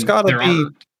mean, there's got to be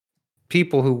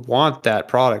people who want that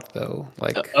product though.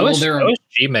 Like,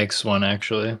 OSG makes one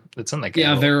actually. It's in the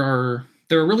catalog. Yeah,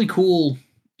 they're really cool.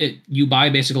 You buy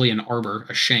basically an arbor,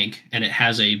 a shank, and it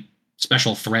has a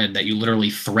special thread that you literally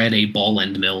thread a ball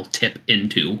end mill tip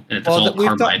into, and it's all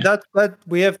carbide.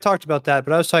 We have talked about that,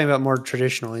 but I was talking about more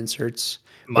traditional inserts.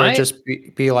 Where it just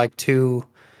be like two.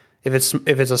 If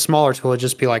it's a smaller tool, it'd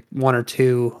just be like one or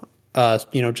two,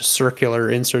 just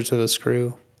circular inserts with a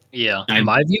screw. Yeah,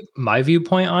 my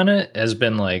viewpoint on it has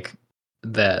been like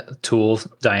that tool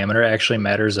diameter actually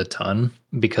matters a ton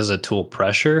because of tool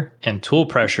pressure, and tool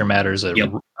pressure matters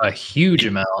a huge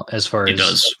amount as far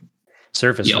as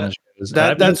surface finish goes.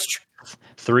 That's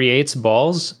 3/8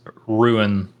 balls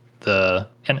ruin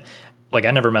and like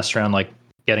I never messed around like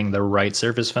getting the right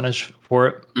surface finish for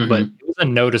it, but it was a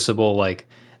noticeable like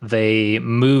they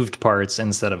moved parts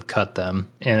instead of cut them,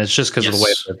 and it's just because of the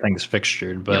way the thing's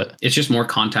fixtured. But it's just more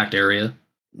contact area.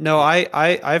 No,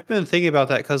 I've been thinking about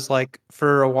that because like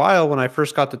for a while when I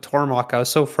first got the Tormach, I was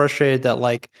so frustrated that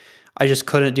like I just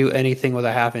couldn't do anything with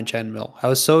a 1/2 inch end mill. I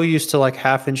was so used to like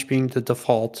 1/2 inch being the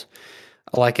default,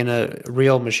 like in a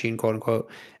real machine, quote unquote.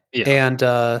 Yeah. And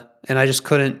I just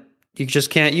couldn't. You just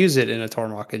can't use it in a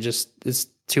Tormach. It's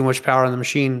too much power on the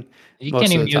machine. You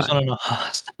can't even use it on a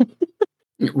Haas.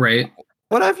 Right.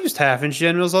 What I've used 1/2 inch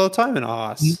end mills all the time in a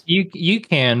Haas. You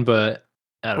can, but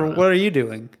I don't know. What are you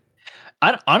doing?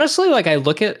 I honestly like I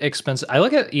look at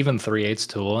even 3/8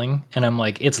 tooling, and I'm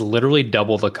like, it's literally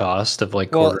double the cost of like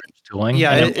quarter-inch tooling.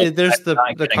 Yeah, there's the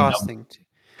cost thing.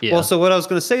 Yeah. Well, so what I was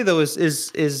going to say though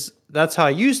is that's how I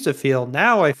used to feel.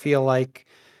 Now I feel like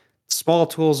small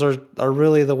tools are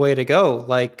really the way to go.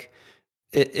 Like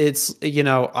it's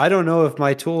I don't know if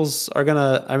my tools are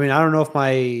gonna. I mean, I don't know if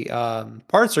my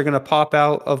parts are gonna pop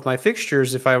out of my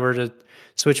fixtures if I were to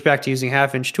switch back to using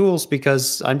 1/2 inch tools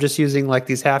because I'm just using like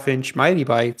these 1/2 inch Mighty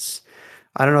Bites.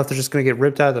 I don't know if they're just going to get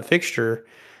ripped out of the fixture.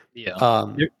 Yeah.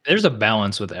 There's a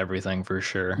balance with everything for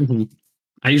sure. Mm-hmm.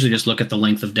 I usually just look at the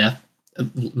length of depth.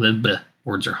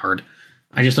 Words are hard.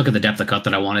 I just look at the depth of cut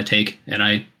that I want to take, and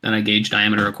I gauge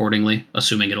diameter accordingly,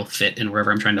 assuming it'll fit in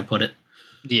wherever I'm trying to put it.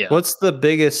 Yeah. What's the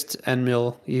biggest end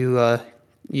mill you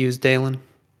use, Deylan?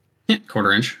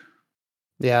 1/4 inch.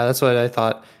 Yeah, that's what I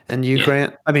thought. And you,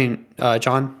 Grant? I mean,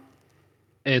 John?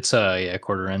 It's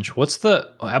 1/4 inch.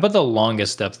 How about the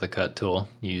longest depth of cut tool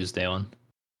you use, Deylan?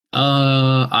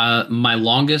 My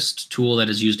longest tool that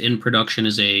is used in production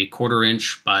is a 1/4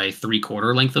 inch by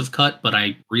 3/4 length of cut, but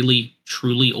I really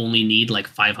truly only need like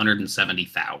 570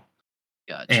 thou.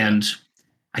 Gotcha. And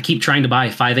I keep trying to buy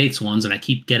 5/8 ones, and I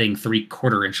keep getting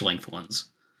 3/4 inch length ones.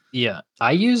 Yeah,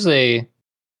 I use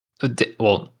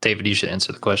well, David, you should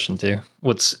answer the question too.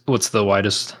 What's the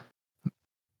widest?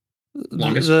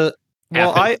 Longest?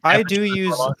 I do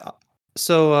use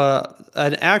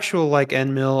an actual like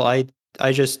end mill. I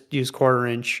just use 1/4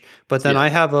 inch, but then I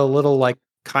have a little like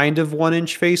kind of 1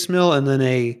 inch face mill, and then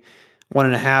a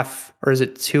 1.5 or is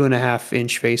it 2.5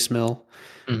 inch face mill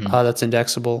that's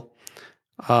indexable.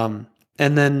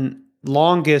 And then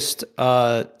longest,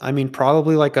 I mean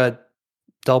probably like a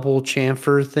double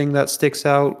chamfer thing that sticks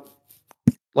out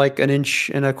like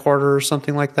 1.25 inches or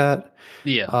something like that.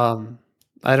 Yeah.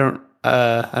 I don't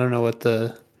know what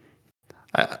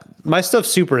my stuff's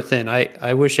super thin.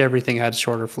 I wish everything had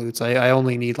shorter flutes. I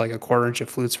only need like a 1/4 inch of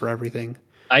flutes for everything.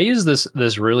 I use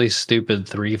this really stupid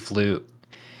 3 flute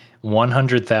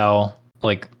 100 thou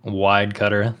like wide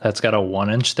cutter that's got a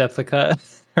 1 inch depth of cut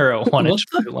or a 1 inch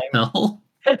flute length.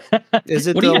 Is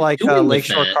it What are the you like doing with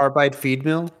Lakeshore that? Carbide feed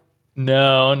mill?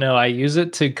 No, I use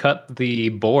it to cut the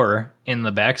bore in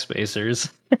the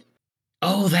backspacers.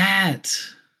 Oh, that.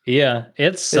 Yeah,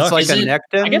 it It's like sucks. Is a it neck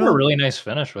I end get a mill. really nice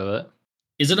finish with it.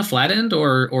 is it a flat end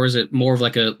or is it more of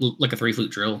like a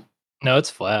 3-flute drill? No, it's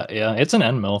flat. Yeah, it's an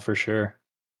end mill for sure.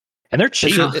 And they're It's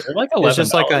cheap. just, Huh. They're like it's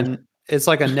just like $11. it's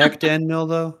like a neck end mill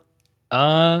though.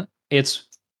 It's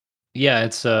yeah,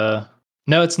 it's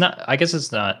no, it's not. I guess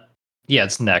it's not. Yeah,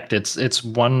 it's necked. It's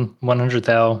 100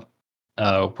 thou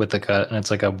with the cut, and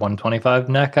it's like a 125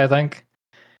 neck, I think.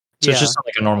 So it's Yeah. just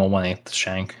like a normal 1/8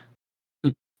 shank.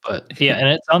 But yeah, and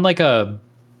it's on like a,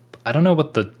 I don't know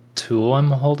what the tool I'm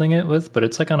holding it with, but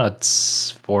it's like on a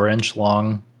 4-inch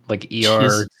long like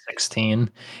Jeez. ER16.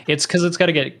 It's because it's got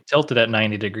to get tilted at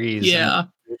 90 degrees and Yeah.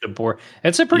 the bore.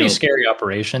 It's a pretty Yep. scary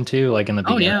operation too. Like in the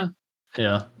Oh beginning. yeah.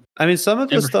 Yeah. I mean, some of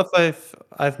the Never. stuff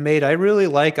I've made, I really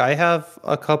like. I have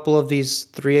a couple of these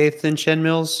 3/8 inch end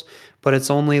mills, but it's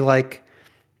only like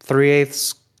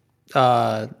 3/8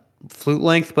 uh, flute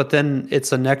length. But then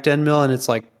it's a necked end mill, and it's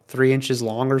like 3 inches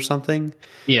long or something.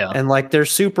 Yeah. And like they're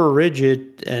super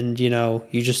rigid, and you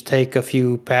just take a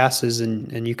few passes,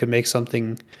 and you can make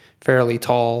something fairly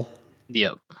tall.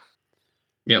 Yep.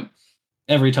 Yep.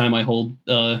 Every time I hold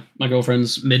my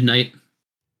girlfriend's midnight,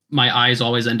 my eyes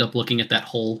always end up looking at that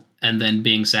hole and then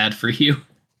being sad for you.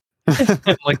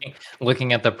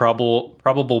 looking at the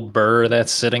probable burr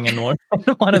that's sitting in one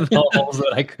one of the holes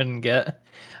that I couldn't get.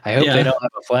 I hope they Yeah. don't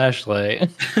have a flashlight.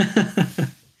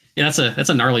 Yeah, that's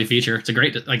a gnarly feature. It's a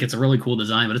great, like, it's a really cool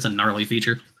design, but it's a gnarly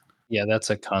feature. Yeah, that's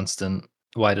a constant.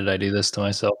 Why did I do this to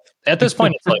myself? At this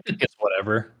point, it's like it's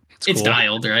whatever. It's cool.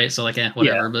 dialed, right? So like, whatever.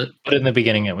 Yeah. But But in the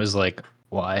beginning, it was like,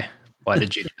 why? Why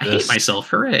did you do I hate this? myself.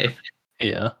 Hooray!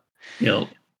 Yeah. Yep.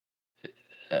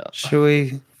 Should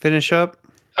we finish up?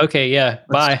 Okay. Yeah.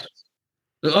 Bye.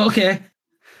 Okay.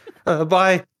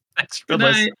 Bye. Thanks for Good night.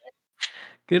 listening.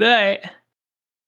 Good night.